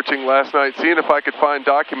researching last night, seeing if I could find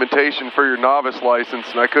documentation for your novice license,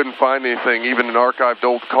 and I couldn't find anything, even in archived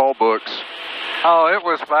old call books. Oh, it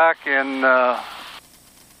was back in, I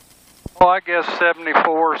guess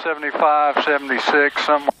 74, 75, 76,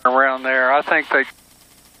 somewhere around there. I think they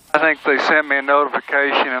sent me a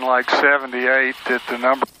notification in like 78 that the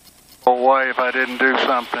number would go away if I didn't do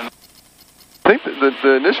something. I think that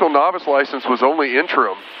the initial novice license was only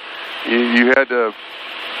interim. You had to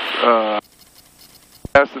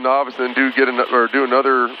pass the novice, then do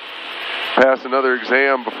another pass another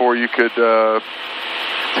exam before you could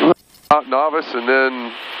novice, and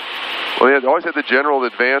then they always had the general, the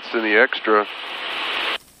advanced, and the extra.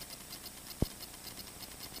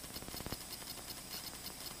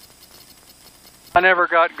 I never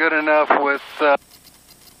got good enough with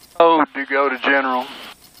code to go to general.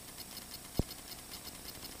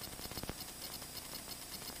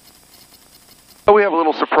 We have a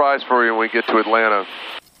little surprise for you when we get to Atlanta.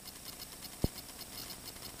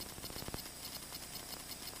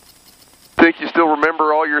 Think you still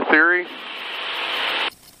remember all your theory?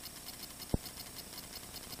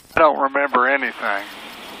 I don't remember anything.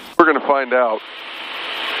 We're going to find out.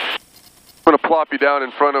 I'm going to plop you down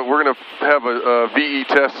in front of, we're going to have a VE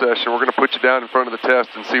test session. We're going to put you down in front of the test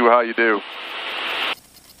and see how you do.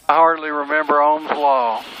 I hardly remember Ohm's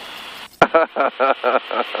law.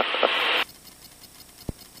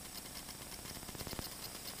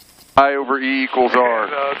 I over E equals R.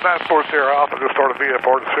 9-4 Sierra Alpha, just start a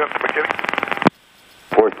VFR descent to McKinney.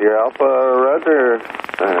 4 Sierra Alpha, roger.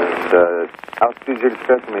 And altitude you're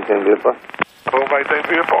expecting, maintain VFR. We'll maintain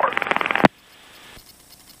VFR.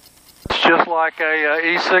 It's just like a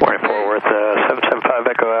E6. Morning, Fort Worth, 775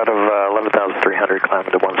 Echo out of 11,300,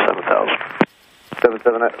 climbing to 17,000.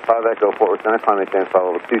 775 Echo, Fort Worth Center, climb maintain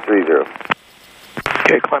file level 230.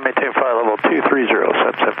 Okay, climb maintain file level 230,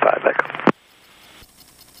 775 Echo.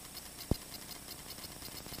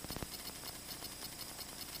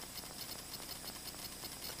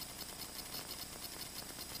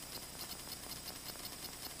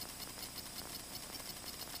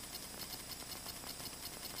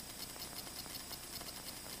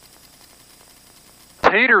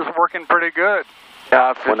 Heater's working pretty good.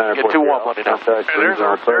 Yeah, get 2-1, let me know. There's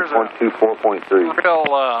a 124.3. real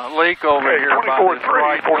leak over here by this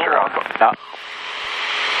right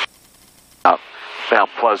door. Mount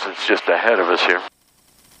Pleasant's just ahead of us here.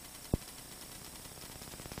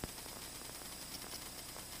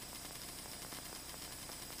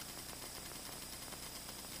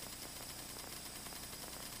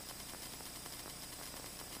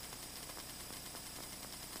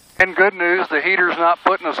 And good news, the heater's not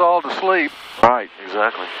putting us all to sleep. Right,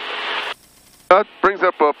 exactly. That brings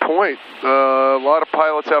up a point. A lot of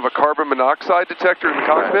pilots have a carbon monoxide detector in the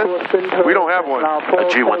cockpit. We don't have one. A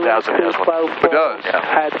G1000 has one. It does.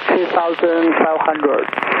 At 2,500.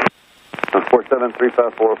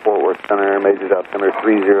 47354 Fort Worth Center, Major altimeter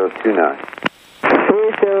 3029.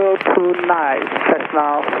 3029,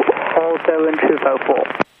 Cessna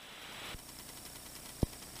 47254.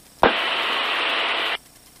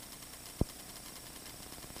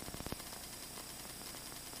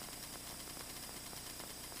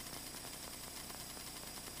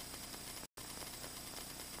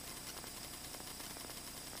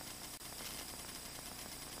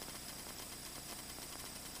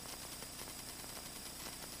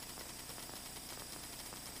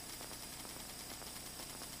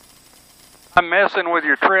 I'm messing with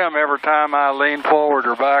your trim every time I lean forward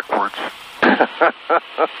or backwards.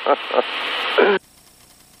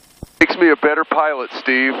 Makes me a better pilot,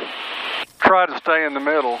 Steve. Try to stay in the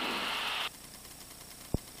middle.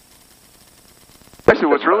 Actually,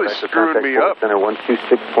 what's really screwing me up. Center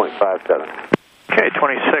 126.57. Okay,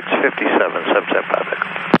 2657,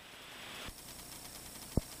 775.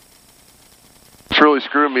 What's really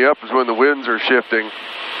screwing me up is when the winds are shifting.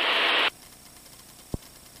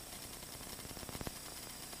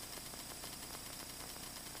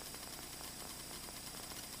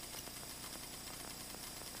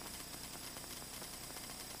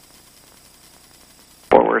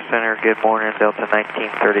 Center, good morning, Delta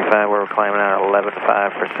 1935, we're climbing out at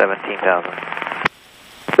 11.5 for 17,000.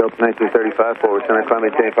 Delta 1935, Forward Center, climb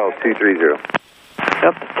maintain file 230.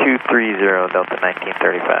 Delta 230, Delta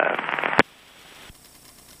 1935.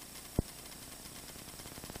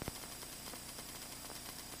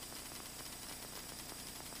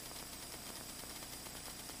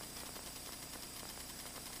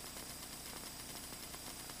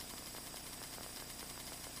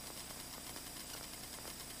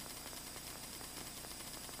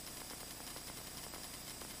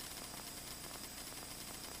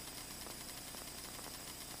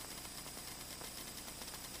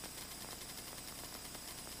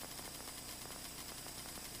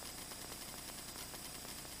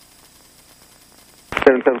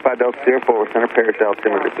 Delta Sierra, Forward Center, Paris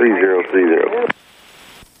altimeter 3030.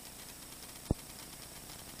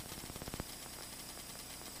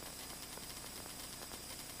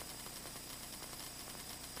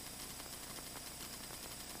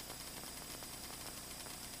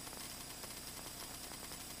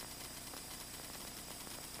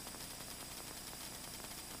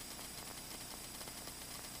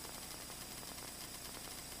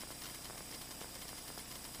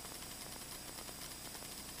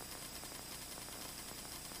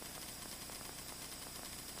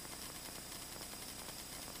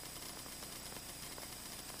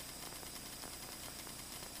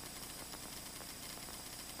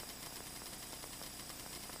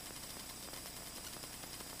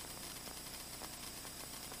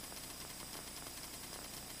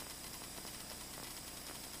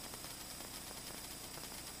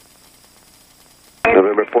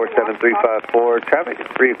 November 47354. Traffic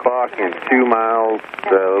at 3 o'clock and 2 miles.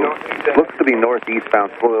 Looks to be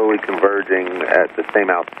northeastbound, slowly converging at the same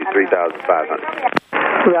altitude,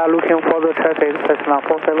 3,500. We are looking for the traffic, Cessna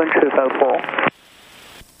 47254.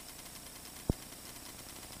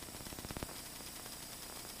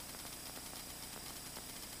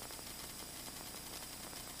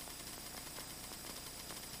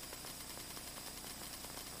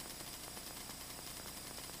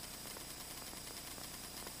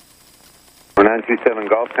 For 927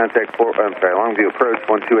 Golf, contact Longview approach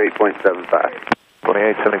 128.75.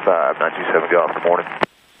 2875, 927 Golf, good morning.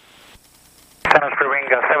 Center Spring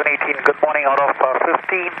 718, good morning, out of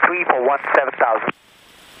 15-3 for 17,000.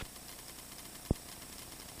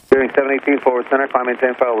 Hearing 718 forward center, climb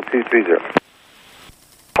maintain file level 230.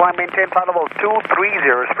 Climb maintain file level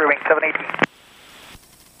 230, Spring 718.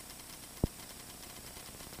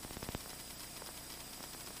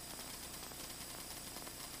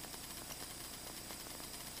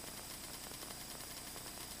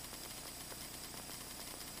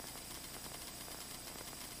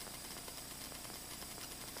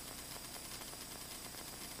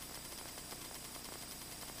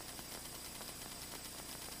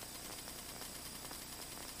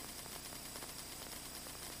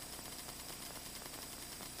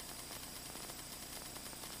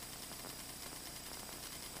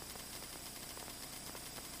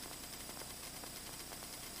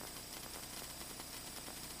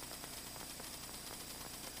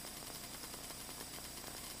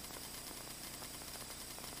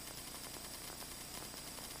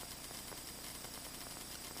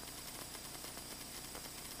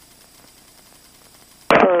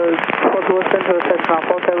 Center Cessna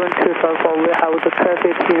 47254, we have the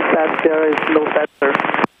traffic that there is no sector.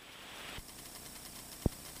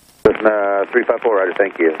 Cessna 354, Roger,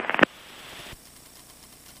 thank you.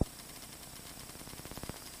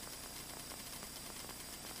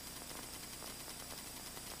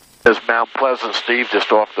 There's Mount Pleasant, Steve,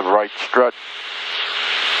 just off the right strut.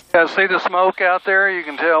 Yeah, see the smoke out there? You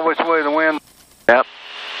can tell which way the wind. Yep.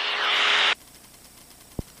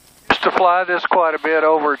 To fly this quite a bit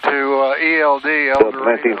over to ELD.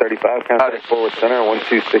 1935, contact forward center,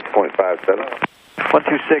 126.57.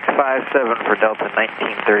 12657 for Delta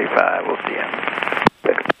 1935, we'll see you.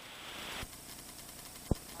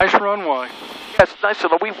 Nice runway. Yeah, it's nice. I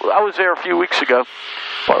was there a few weeks ago.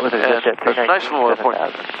 What was it? It's a nice little airport.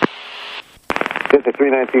 Just a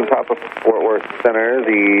 319 Papa Fort Worth Center,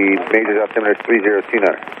 the major altimeter is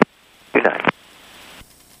 3029. 29.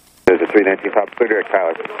 There's a 319 Papa, clear direct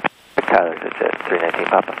pilot. Tyler, that's it, 319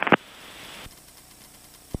 Papa.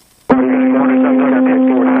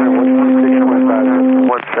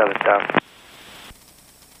 17,000.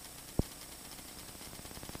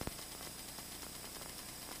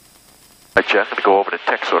 I'm going to go over to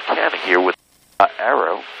Texarkana here with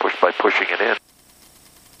arrow, by pushing it in.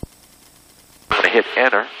 I'm going to hit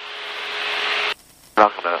enter. And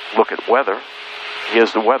I'm going to look at weather.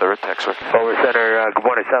 Here's the weather at Texarkana. Forward center, good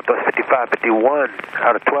morning, Southwest 5551,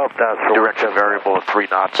 out of 12,000. Direction variable at 3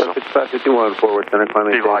 knots. So 5551, forward center, climb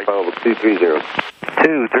maintain file level 230.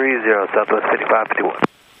 230, Southwest 5551.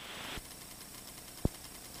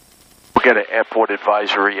 We'll get an airport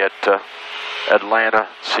advisory at Atlanta,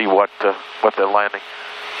 see what they're landing.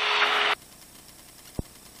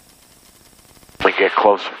 We get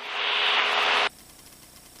closer.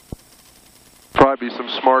 Probably some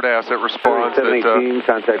smart asset response. 718,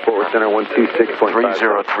 contact forward center 126.5.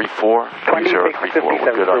 3034. 3034.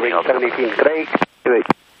 We're good on the other.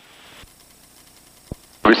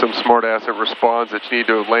 Probably some smart asset response that you need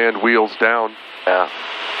to land wheels down. Yeah.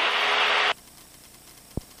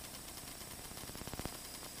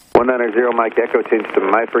 190 Mike Echo, change to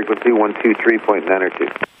my frequency 123.902.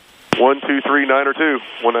 123.902.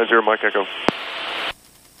 190 Mike Echo.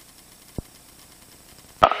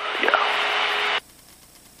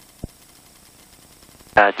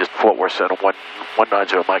 And just Fort Worth Center,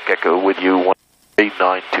 190 Mike Echo with you,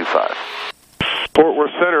 18925. Fort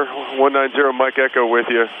Worth Center, 190 Mike Echo with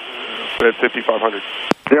you at 5500.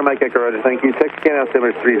 0 Mike Echo, Roger, thank you. Texarkana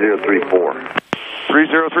altimeter 3034.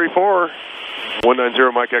 3034,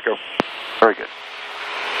 190 Mike Echo. Very good.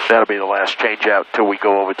 That'll be the last change out till we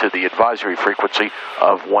go over to the advisory frequency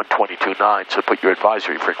of 122.9. So put your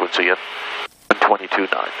advisory frequency in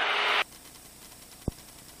 122.9.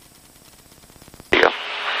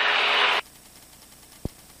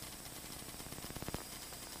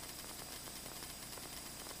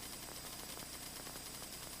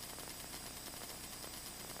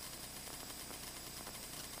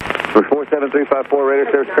 For 47354,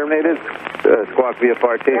 radar service terminated. Squawk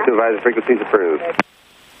VFR change to advisory frequencies approved.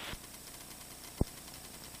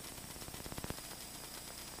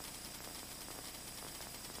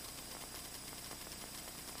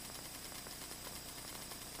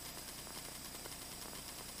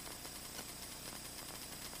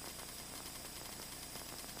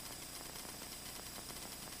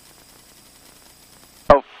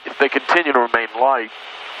 they continue to remain light,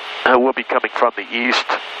 we'll be coming from the east.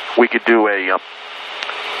 We could do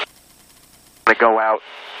go out,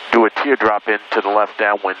 do a teardrop into the left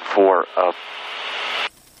downwind for a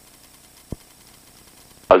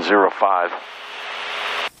 05.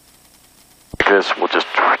 This will just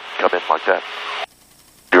come in like that.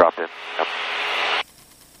 Drop in. Yep.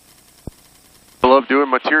 I love doing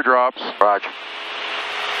my teardrops. Roger.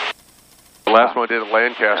 The last one I did at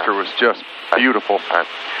Lancaster was just beautiful.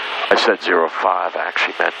 I said 05,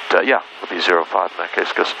 actually meant, yeah, it would be 05 in that case,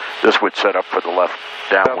 because this would set up for the left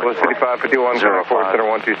downwind. Southwest 5551, 04, center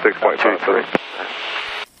 126.5.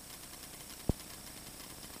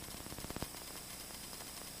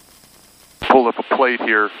 Pull up a plate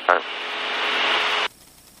here.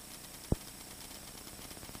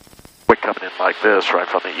 We're coming in like this, right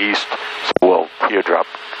from the east, so we'll teardrop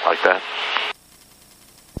like that.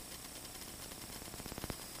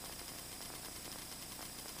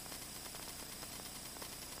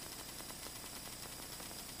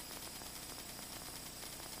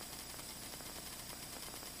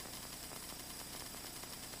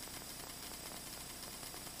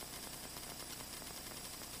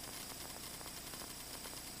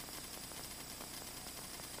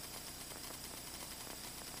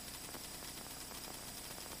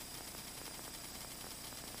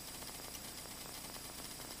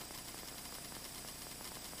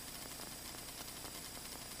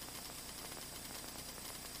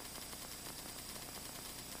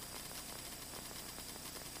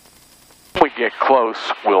 When we get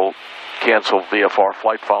close, we'll cancel VFR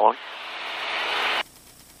flight following.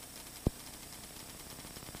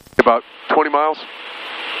 About 20 miles?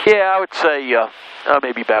 Yeah, I would say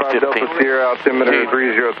maybe about 15. Delta Sierra, altimeter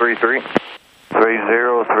 3033.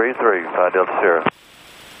 3033, 5 Delta Sierra.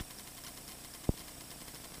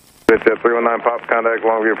 It's 319 Pop, contact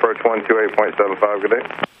Longview approach 128.75, good day.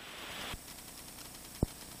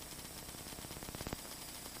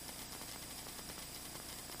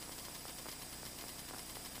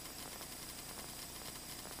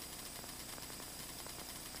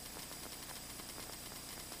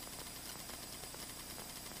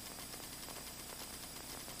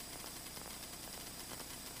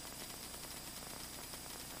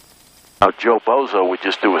 Now, Joe Bozo would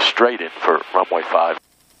just do a straight in for runway 5.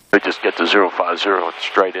 They just get to 050 and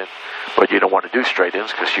straight in. But you don't want to do straight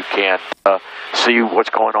ins because you can't see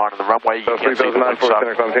what's going on in the runway. You can't see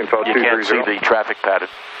the traffic pattern.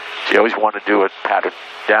 So you always want to do a pattern,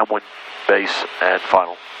 downwind, base, and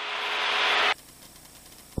final.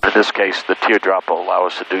 In this case, the teardrop will allow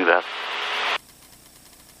us to do that.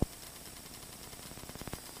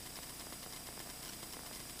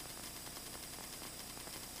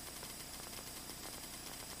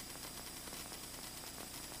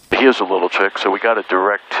 Here's a little trick. So we got a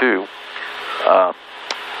direct to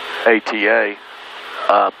ATA.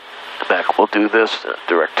 Back, we'll do this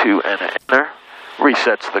direct to and enter.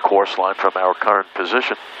 Resets the course line from our current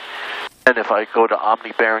position. And if I go to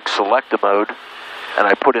Omni bearing selector mode and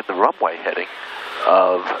I put in the runway heading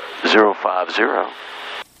of 050.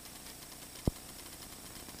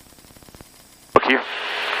 Look here.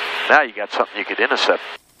 Now you got something you could intercept.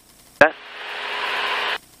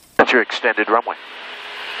 That's your extended runway.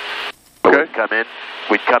 Okay.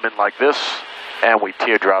 We'd come in like this, and we'd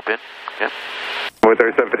teardrop in. Yeah.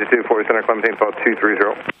 3752, 40 center, Clementine, fall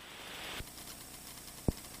 230.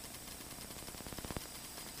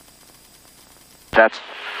 That's,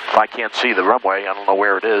 if I can't see the runway, I don't know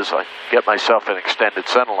where it is, I get myself an extended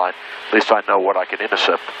center line. At least I know what I can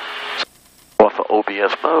intercept. So off of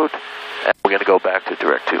OBS mode, and we're going to go back to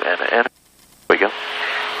direct to and enter. Here we go.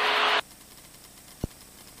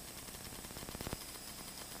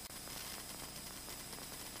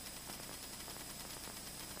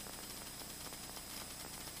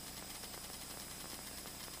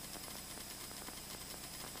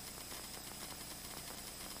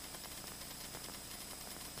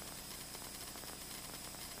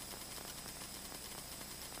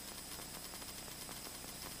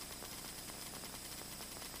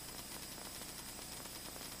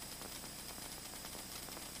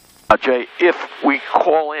 Jay, if we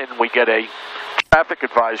call in, we get a traffic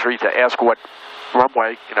advisory to ask what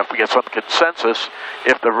runway, if we get some consensus,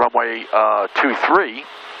 if the runway 23,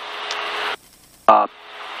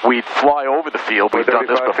 we'd fly over the field. We've done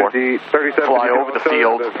this before. Fly over the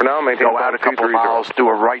field, go out a couple of miles, do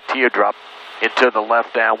a right teardrop into the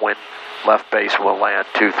left downwind, left base, we'll land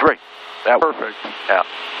 23. That perfect. Yeah.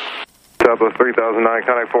 Southwest 3009,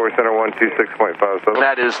 contact forward center 126.57.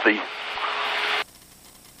 That is the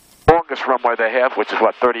longest runway they have, which is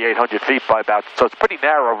 3,800 feet by about, so it's pretty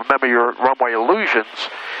narrow. Remember, your runway illusions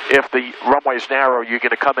if the runway is narrow, you're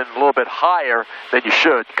going to come in a little bit higher than you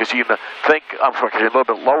should because you think, you're a little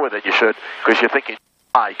bit lower than you should because you're thinking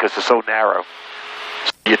high because it's so narrow.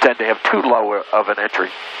 So you tend to have too low of an entry.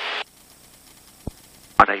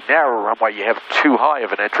 On a narrow runway, you have too high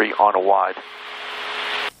of an entry on a wide.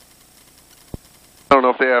 I don't know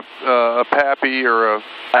if they have a Pappy or a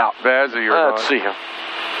Vazzy or not. Let's see here.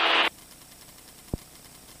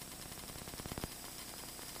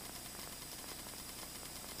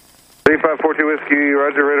 $3542 Whiskey,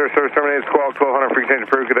 Roger, radar service terminated, squawk 1200, free change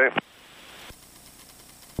approved, good day.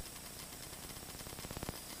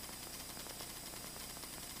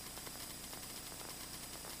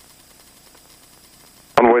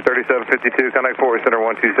 Runway 3752, contact forward center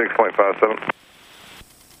 126.57.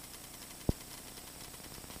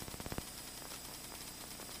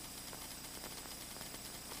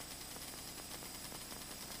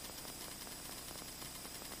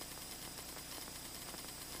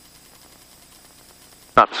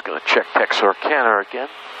 I'm just going to check Texarkana again.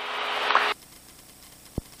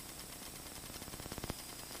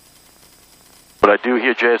 What I do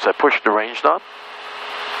here, Jay, is I push the range knob.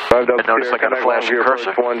 I notice I got a flashing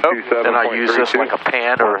cursor. Then I use this like a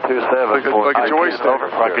pan or like a joystick.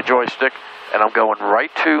 Like a joystick. And I'm going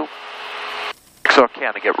right to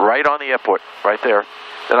Texarkana, get right on the airport, right there.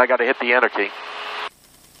 Then I got to hit the enter key.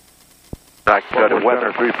 And I can go to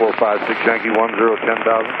weather. 3456 Yankee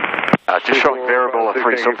 1010,000. Just showing variable of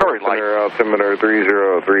 3, so very light. Altimeter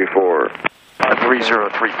 3034.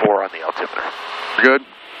 3034 on the altimeter. Good.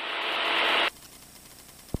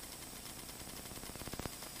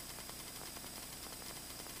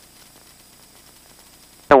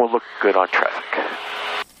 And we'll look good on traffic.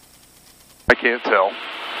 I can't tell.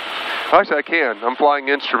 Actually, I can. I'm flying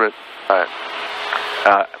instrument.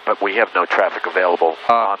 But we have no traffic available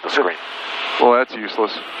on the screen. Well, that's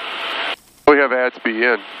useless. We have ADS-B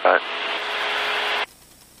in.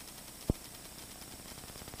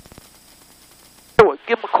 So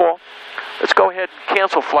give them a call. Let's go ahead and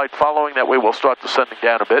cancel flight following. That way we'll start descending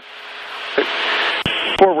down a bit.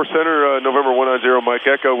 Forward Center, November 190 Mike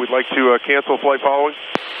Echo. We'd like to cancel flight following.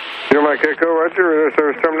 Here, Mike Echo, Roger. Radar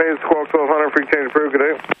service terminated. Squawk 1200. Free change approved.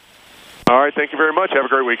 Good day. All right. Thank you very much. Have a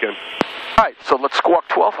great weekend. All right. So let's squawk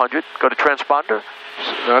 1200. Go to transponder.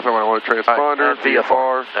 That's what I want. Transponder. Right,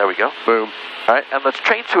 VFR. There we go. Boom. All right. And let's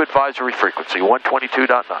change to advisory frequency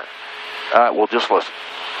 122.9. We'll just listen.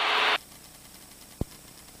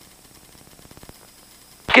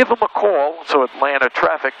 Give them a call. So Atlanta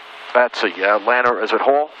traffic. That's Atlanta. Is it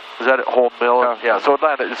Hall? Is that it? Hall Mill? Yeah. So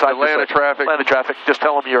Atlanta. It's Atlanta traffic. Atlanta traffic. Just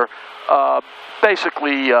tell them you're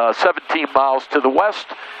basically 17 miles to the west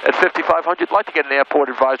at 5500. Like to get an airport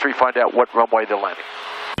advisory. Find out what runway they're landing.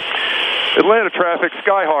 Atlanta traffic.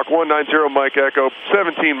 Skyhawk 190 Mike Echo.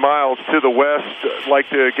 17 miles to the west. Like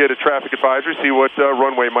to get a traffic advisory. See what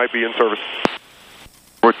runway might be in service.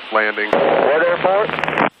 We're landing. What airport?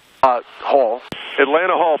 Hall.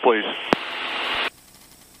 Atlanta-Hall, please.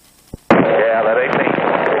 Yeah, that ain't me.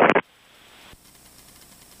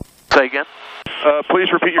 Say again?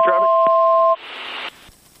 Please repeat your traffic.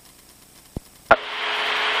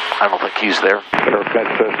 I don't think he's there.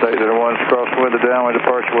 Catch 801, crosswind to downwind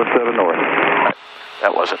departure 17 north.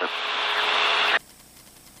 That wasn't it.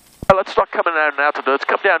 Well, let's start coming down now to let's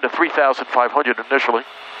come down to 3,500 initially.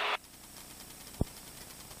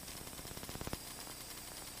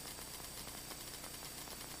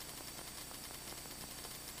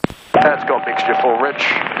 Let's go mixture full rich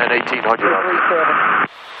and 1800 on.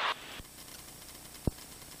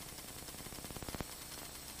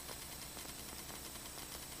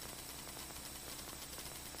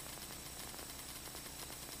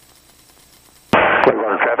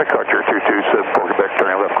 Traffic, Archer 227, Quebec,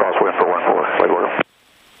 turning left crosswind for 14. Late order.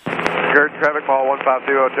 Gert, traffic mall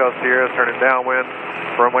 150, Hotel Sierra, turning downwind.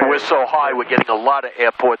 Runway. We're so high, we're getting a lot of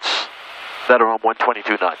airports that are on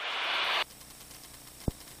 122.9.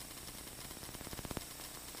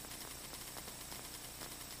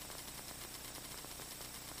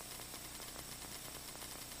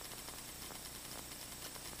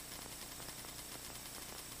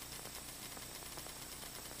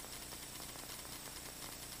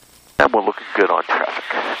 And we're looking good on traffic.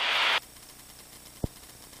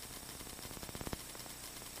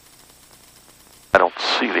 I don't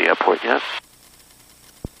see the airport yet.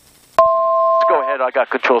 Let's go ahead. I got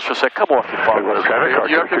controls for a sec. Come off your phone.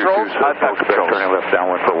 You have controls? I've got controls. Turning left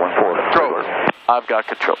downwind for 14. Controls. I've got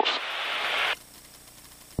controls.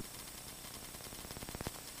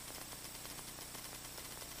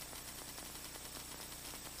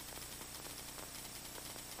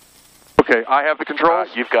 Okay, I have the controls.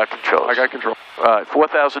 You've got controls. I got control.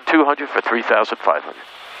 4,200 for 3,500.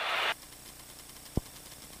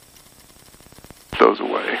 those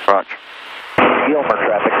away. Roger. Gilmer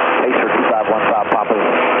traffic, Pacer 2515 Papa,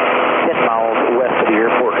 10 miles west of the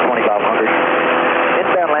airport, 2500.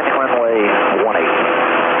 Inbound landing runway 18,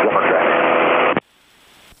 Gilmer traffic.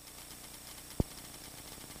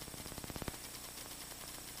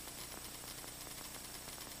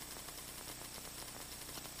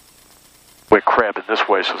 We're crabbing this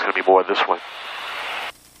way, so it's going to be more this way.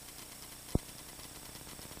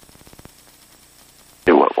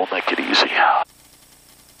 Do what? We'll make it easy. How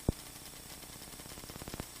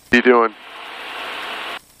you doing?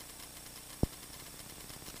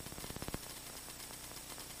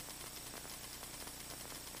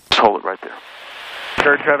 Just hold it right there.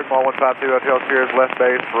 Third traffic, mall 152, Hotel Sierra's left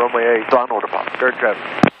base, runway 8. On order, Bob. Third traffic.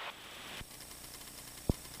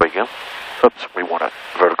 There you go. Oops, we want a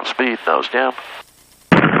vertical speed, nose down.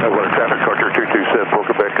 Water traffic, Carter 227, for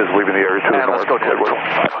Quebec is leaving the area to the north. Let's go down to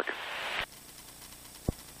 2500.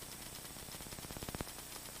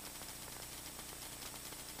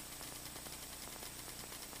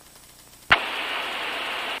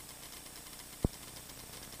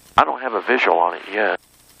 I don't have a visual on it yet.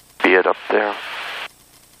 Be it up there.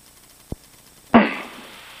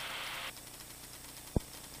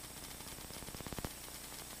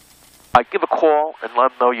 I give a call and let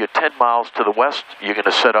them know you're 10 miles to the west. You're going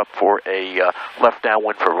to set up for a left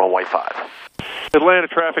downwind for runway 5. Atlanta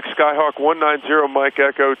traffic, Skyhawk 190 Mike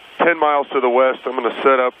Echo, 10 miles to the west. I'm going to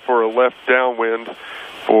set up for a left downwind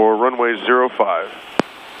for runway 05.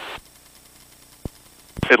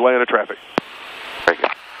 Atlanta traffic. There you go.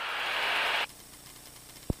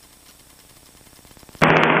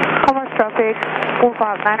 Commerce traffic,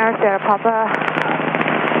 459er, Sierra Papa.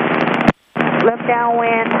 Left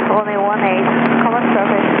downwind, only 18. Commerce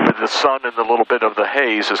traffic. With the sun and a little bit of the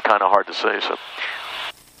haze is kind of hard to say, so.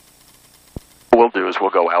 What we'll do is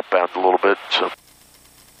we'll go outbound a little bit, so.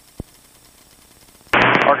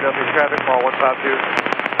 RW traffic, mall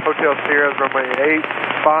 152, Hotel Sierra's runway 8.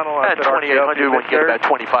 Final, At 2800, we can get about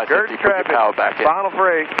 2550 for your power back in. Final for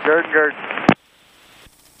 8, Gerd.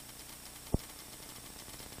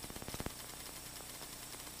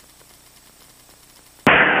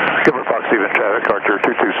 Gilbert Fox Stephen traffic, Archer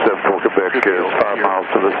 227 for Quebec is 5 miles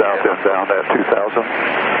to the south inbound at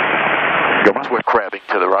 2000. Gilbert, we're crabbing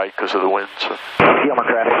to the right because of the winds. So. Gilmer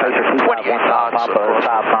traffic, Pacer 28 knots. Papa,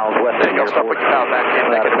 5 miles west of the airport. Stop with your power back in,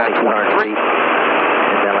 make it back 23.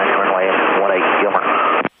 And then landing runway 18, Gilmer.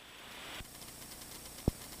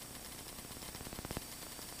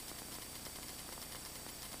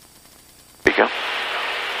 There you go.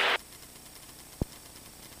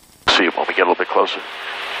 See you when we get a little bit closer.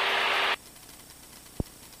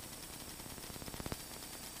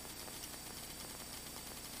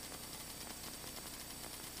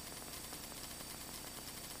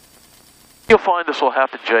 You'll find this will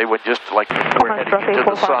happen, Jay, when just like we're heading into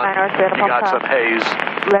the sun, you got some haze,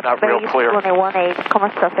 not real clear. Left base, 18,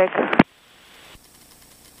 commerce traffic.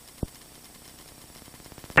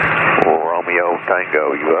 Romeo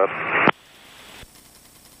Tango, you up?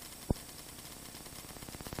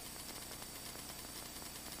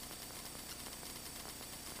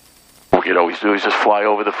 What we could always do is just fly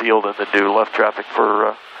over the field and then do left traffic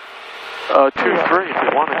for 2-3 if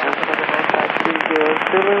you wanted to.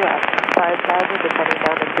 5,000, depending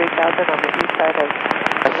down to 3,000 on the east side of...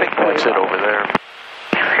 I think that's it over there.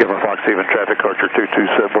 Gilmer Fox Stephen traffic, Archer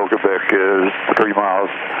 227 for Quebec is 3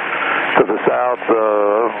 miles to the south,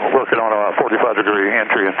 working on a 45-degree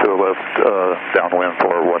entry into a left downwind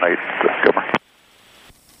for 18, Gilmer.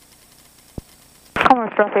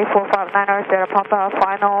 Commerce traffic, 459er, Sierra Papa,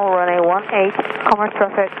 final, runway 18, commerce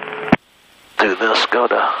traffic. Do this, go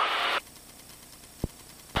to...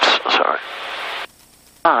 Sorry.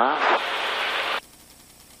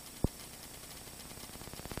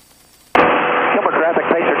 Gilmer traffic,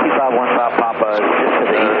 Pacer 2515 Papa, just to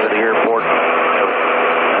the east of the airport.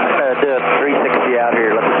 I'm going to do a 360 out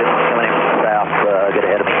here, let me just coming south, get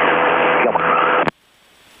ahead of me. Gilmer.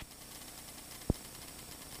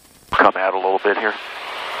 Come out a little bit here.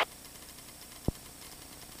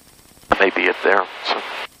 Maybe it there. So.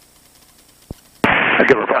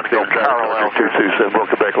 Gilmer Fox Stephen traffic, 227 for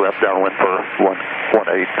Quebec left downwind for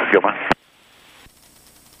 18, Gilmer.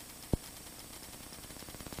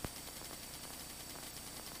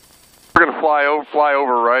 We're going to fly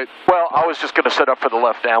over, right? Well, I was just going to set up for the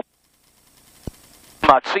left down. I'm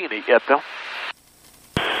not seeing it yet, though.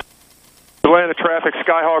 Atlanta traffic,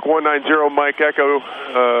 Skyhawk 190 Mike Echo,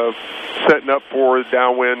 setting up for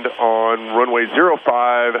downwind on runway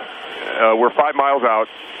 05. We're 5 miles out,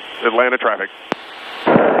 Atlanta traffic.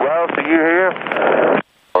 Well, see you here.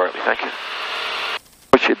 All right, thank you.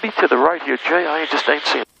 It should be to the right here, Jay. I just ain't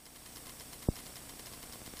seeing it.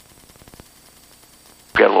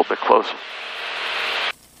 close.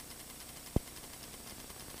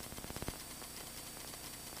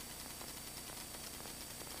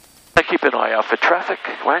 I keep an eye out for traffic,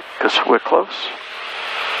 right? Because we're close.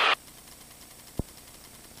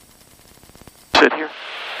 Sit here.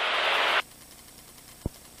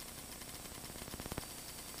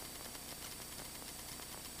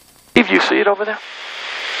 Steve, you see it over there?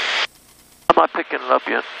 I'm not picking it up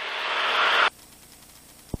yet.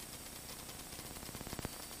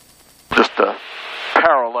 Just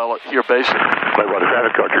parallel it here, basically. Whitewater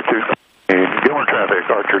traffic, Archer 2. Gilmer traffic,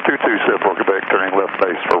 Archer 227 for Quebec, turning left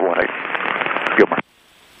base for 18. Gilmer.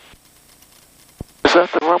 Is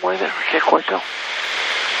that the runway there? I can't quite tell.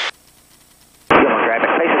 Gilmer traffic,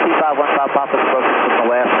 Pacer 2515 Papa's approaching from the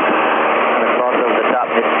west. Going to cross over the top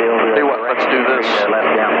midfield. Tell you what, let's do this.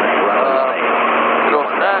 Left downwind for runway 18. Get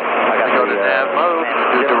off that. I got to go to nav mode and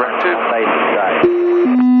do direct 2.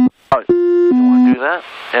 Alright, you want to do that?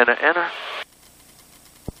 Enter.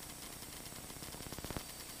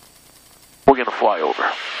 We're going to fly over.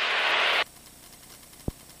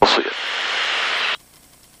 We'll see it.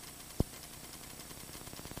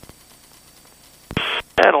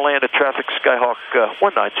 And Atlanta traffic, Skyhawk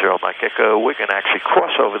 190 Mike Echo. We can actually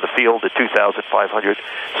cross over the field at 2,500,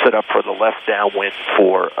 set up for the left downwind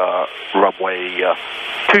for runway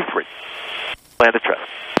 23. Atlanta traffic.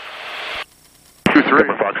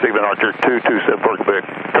 23. Fox Stephen Archer 227 for Quebec,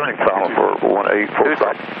 turning final for 18 for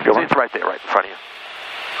stop. See, it's right there, right in front of you.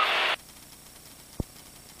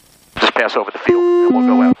 Just pass over the field and we'll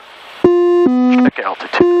go out. Check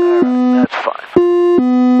altitude. Alright, that's fine.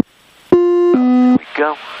 There we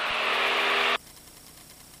go.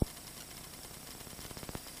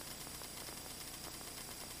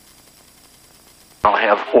 I'll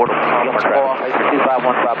have autopilot off.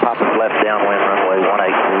 2515 Papa's left downwind, runway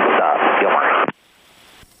 18, stop. Gilmer.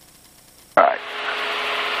 Alright.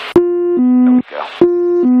 There we go.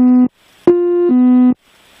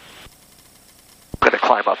 I'm going to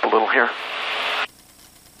climb up a little here.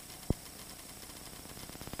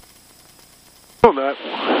 Oh, Matt.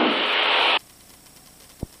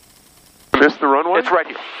 Missed the runway? It's right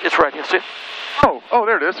here. It's right here. See it? Oh,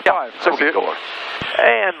 there it is. Yeah, 5. so we can go over.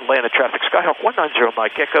 And Atlanta traffic, Skyhawk 190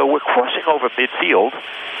 Mike Echo. We're crossing over midfield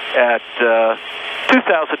at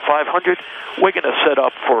 2,500. We're going to set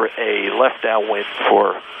up for a left downwind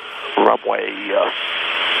for runway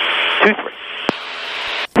 23.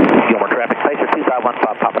 Gilmer traffic, Pacer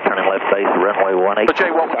 2515 Papa turning left base, runway 18. But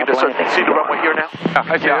Jay, what we can do, see the runway here now?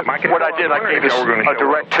 I see it. What I did, I gave us a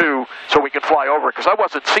direct 2 so we can fly over because I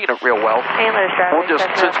wasn't seeing it real well. We'll just,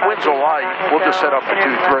 since winds are light, we'll just set up for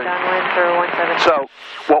 2-3. So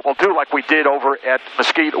what we'll do, like we did over at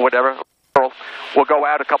Mesquite or whatever, we'll go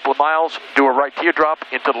out a couple of miles, do a right teardrop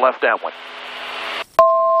into the left downwind.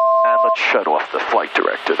 And let's shut off the flight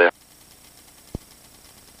director there.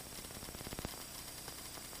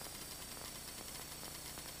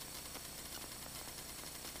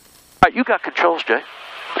 All right, you got controls, Jay.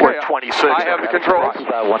 We're at 26. I have the controls.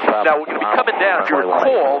 Now, we're going to be coming down. If you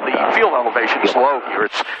recall, the field elevation is low here.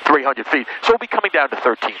 It's 300 feet. So we'll be coming down to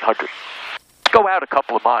 1,300. Let's go out a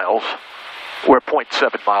couple of miles. We're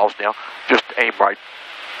 0.7 miles now. Just aim right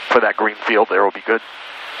for that green field. There will be good.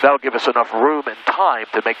 That'll give us enough room and time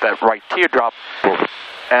to make that right teardrop.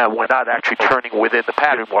 And we're not actually turning within the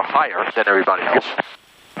pattern. We're higher than everybody else.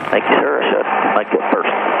 Thank you, sir. I should make it first.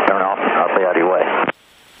 Turn off and I'll be out of your way.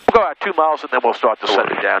 We'll go out 2 miles and then we'll start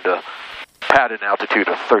descending down to pattern altitude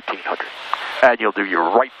of 1,300. And you'll do your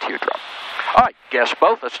right teardrop. All right, gas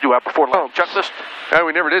both. Let's do our before landing checklist. Yeah,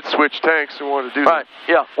 we never did switch tanks. We wanted to do that. Right,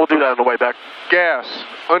 yeah, we'll do that on the way back. Gas,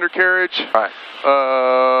 undercarriage, right.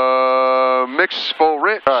 Mix full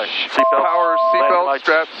rich, right. Seatbelt, power, seatbelt,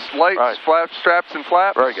 straps, lights, right. flaps, straps, and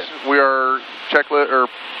flaps. Very good. We are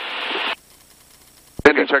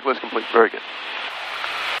engine checklist complete. Very good.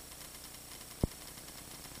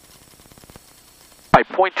 All right,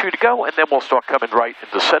 0.2 to go, and then we'll start coming right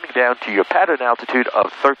and descending down to your pattern altitude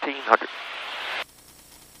of 1,300. There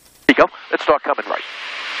you go. Let's start coming right.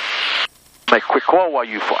 Make a quick call while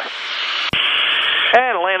you fly.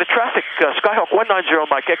 And Atlanta traffic, Skyhawk 190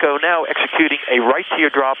 Mike Echo now executing a right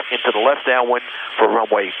teardrop into the left downwind for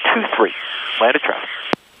runway 23. Atlanta traffic.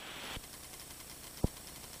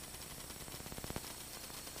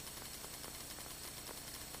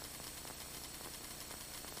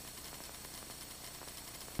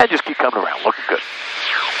 And just keep coming around, looking good.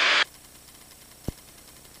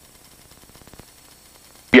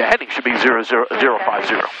 Your heading should be 050,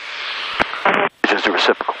 which is the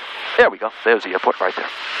reciprocal. There we go. There's the airport right there.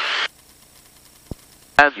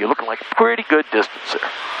 And you're looking like a pretty good distance there.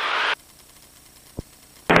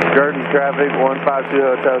 30 traffic, 152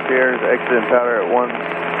 Hotel Sierra, exiting powder at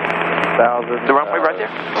 1,000. The runway right there?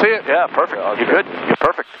 See it? Yeah, perfect. You're good. You're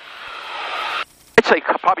perfect. I'd say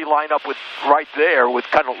probably line up with right there with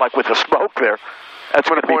kind of like with the smoke there. That's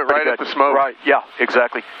going to point right at the smoke. Right, yeah,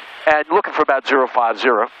 exactly. And looking for about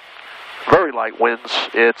 050. Very light winds.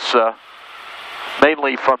 It's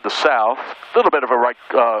mainly from the south. A little bit of a right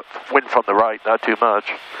wind from the right, not too much.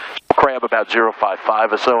 Crab about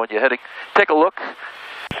 055 or so when you're heading. Take a look.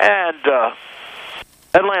 And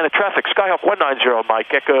Atlanta traffic, Skyhawk 190,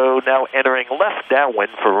 Mike Echo, now entering left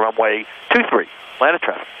downwind for runway 23. Atlanta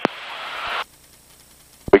traffic.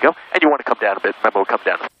 There we go. And you want to come down a bit. Remember, we'll come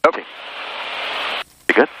down. Okay.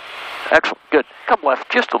 You good? Excellent. Good. Come left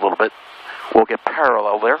just a little bit. We'll get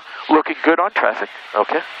parallel there. Looking good on traffic.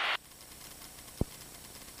 Okay.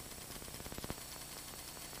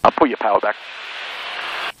 I'll pull your power back.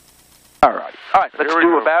 All right. All right. Let's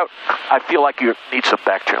do about. I feel like you need some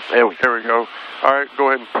back trim. There we go. All right. Go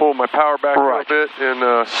ahead and pull my power back a little bit.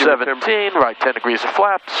 And 17. Right. 10 degrees of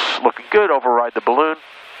flaps. Looking good. Override the balloon.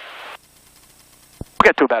 We'll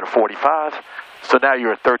get to about a 45. So now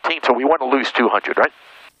you're at 13. So we want to lose 200, right?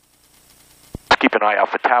 Let's keep an eye out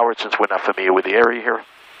for towers since we're not familiar with the area here.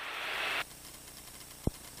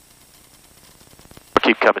 We'll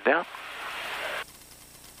keep coming down.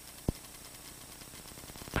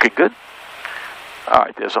 Looking good. All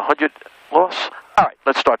right, there's 100 loss. All right,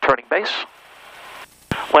 let's start turning base.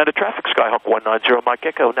 Atlanta traffic, Skyhawk 190, Mike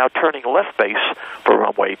Echo, now turning left base for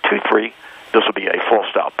runway 23. This will be a full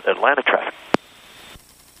stop, Atlanta traffic.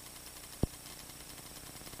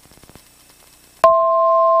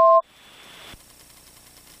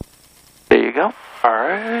 There you go. All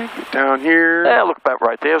right, get down here. Yeah, look about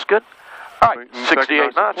right there is good. All right,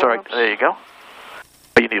 68 knots. All right, there you go.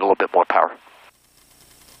 But you need a little bit more power.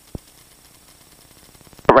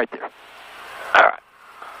 Right there. All right.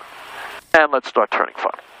 And let's start turning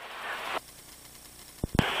final.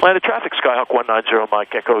 Atlanta traffic, Skyhawk 190,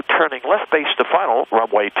 Mike Echo, turning left base to final,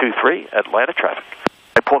 runway 23, Atlanta traffic.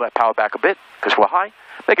 I pull that power back a bit because we're high.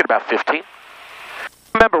 Make it about 15.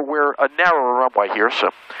 Remember, we're a narrower runway here, so,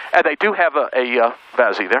 and they do have a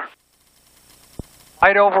VASI there.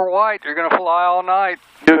 White over white, you're going to fly all night.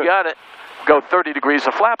 You got it. Go 30 degrees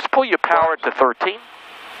of flaps, pull your power to 13.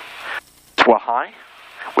 We're high.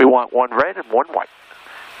 We want one red and one white.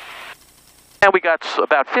 And we got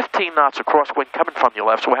about 15 knots of crosswind coming from your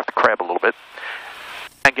left, so we'll have to crab a little bit.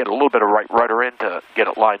 And get a little bit of right rudder in to get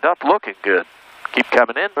it lined up. Looking good. Keep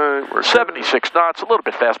coming in. We're 76 knots, a little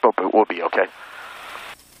bit fast, but we'll be okay.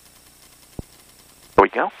 There we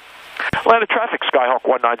go. Atlanta traffic, Skyhawk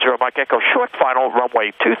 190, Mike Echo, short final,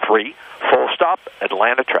 runway 23, full stop,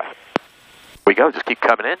 Atlanta traffic. There we go. Just keep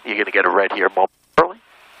coming in. You're going to get a red here momentarily.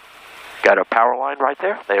 Got a power line right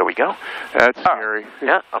there. There we go. That's scary.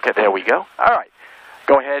 Yeah, okay, there we go. All right.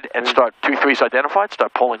 Go ahead and start 23's identified.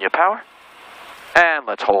 Start pulling your power. And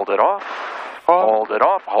let's hold it off. Hold it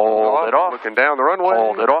off. Hold it off. Looking down the runway.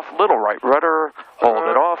 Hold it off. Little right rudder. Hold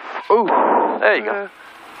it off. Ooh. There you go.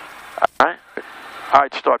 All right. All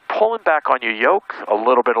right, start pulling back on your yoke. A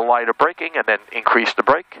little bit of lighter braking and then increase the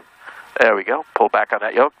brake. There we go. Pull back on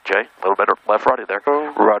that yoke. Jay, a little bit of left rudder there.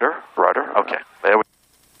 Rudder. Okay. There we go.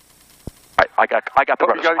 I got the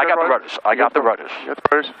rudders. I got the rudders. I got the rudders. You got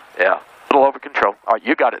the rudders? Yeah. A little over control. All right,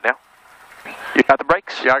 you got it now. You got the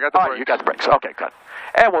brakes? Yeah, I got the brakes. You got the brakes. Okay, good.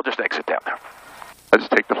 And we'll just exit down there. I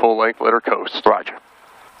just take the full length, let her coast. Roger.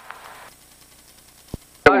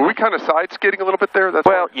 Were we kind of side skidding a little bit there?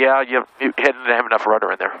 Well, yeah, you didn't have enough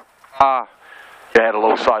rudder in there. You had a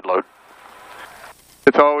little side load.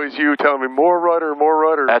 It's always you telling me more rudder, more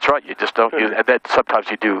rudder. That's right. You just don't. And then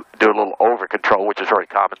sometimes you do a little over control, which is very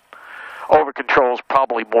common. Over control is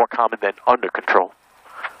probably more common than under control.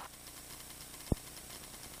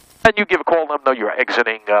 And you give a call and let them know you're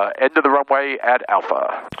exiting end of the runway at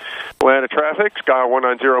Alpha. Atlanta traffic, Sky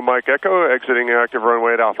 190 Mike Echo, exiting active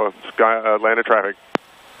runway at Alpha. Sky Atlanta traffic.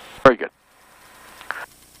 Very good.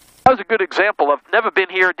 That was a good example of never been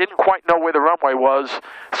here, didn't quite know where the runway was.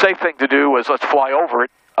 Safe thing to do was let's fly over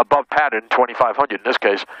it, above pattern, 2500 in this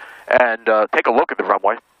case, and take a look at the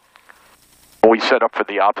runway. We set up for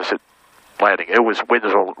the opposite landing. It was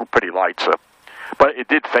winds were pretty light, so, but it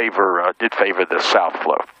did favor the south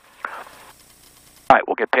flow. All right,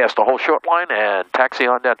 we'll get past the whole short line and taxi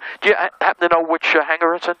on down. Do you happen to know which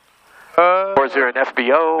hangar it's in? Or is there an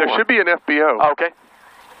FBO? There should be an FBO. Oh, okay,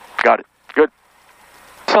 got it. Good.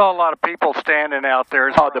 Saw a lot of people standing out there.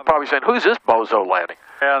 Oh, they're probably saying, "Who's this bozo landing?"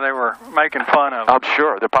 Yeah, they were making fun of it. I'm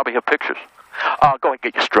sure they probably have pictures. Go ahead and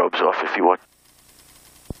get your strobes off if you would.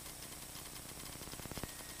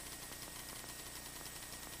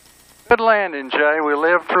 Good landing, Jay. We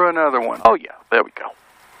lived through another one. Oh, yeah. There we go.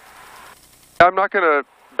 I'm not going to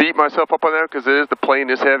beat myself up on that because the plane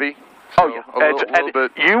is heavy. So yeah. A little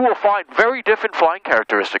bit. You will find very different flying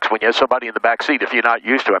characteristics when you have somebody in the back seat if you're not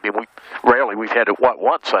used to it. I mean, we've had it,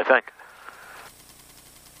 once, I think.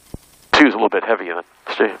 She was a little bit heavier than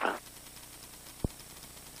Steve.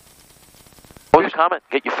 What was the comment?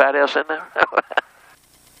 Get your fat ass in there?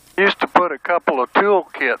 Used to put a couple of tool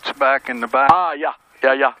kits back in the back. Ah, yeah.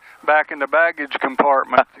 Yeah. Back in the baggage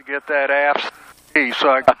compartment to get that aft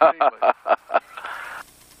so I could feel it.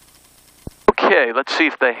 Okay, let's see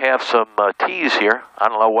if they have some teas here. I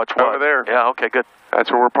don't know what's what. Over there. Yeah, okay, good.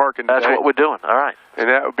 That's where we're parking today. That's what we're doing. All right. And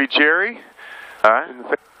that would be Jerry. All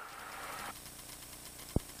right.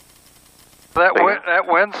 That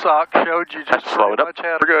windsock showed you just slow it up. much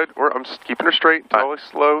how to... We're good. I'm just keeping her straight until it's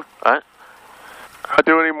slow. All right. Not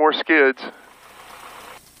doing any more skids.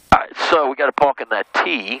 All right, so we got to park in that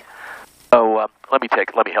T. So let me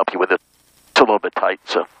help you with it. It's a little bit tight,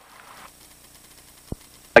 so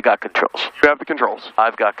I got controls. You have the controls.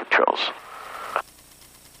 I've got controls.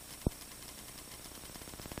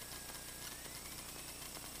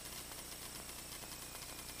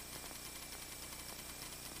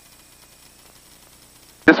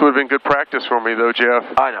 This would have been good practice for me, though, Jeff.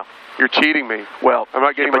 I know. You're cheating me. Well, I'm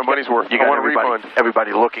not getting my money's worth. You I want a refund. refund.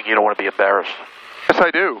 Everybody looking, you don't want to be embarrassed. Yes,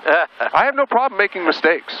 I do. I have no problem making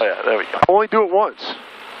mistakes. Oh, yeah, there we go. I only do it once.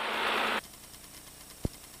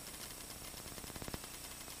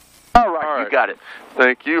 All right, you got it.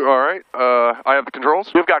 Thank you. All right. I have the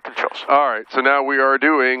controls? You've got controls. All right. So now we are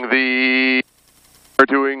doing the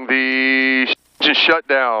engine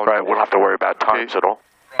shutdown. Right, we don't have to worry about times at all.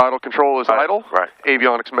 Idle control is idle. Right.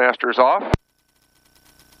 Avionics master is off.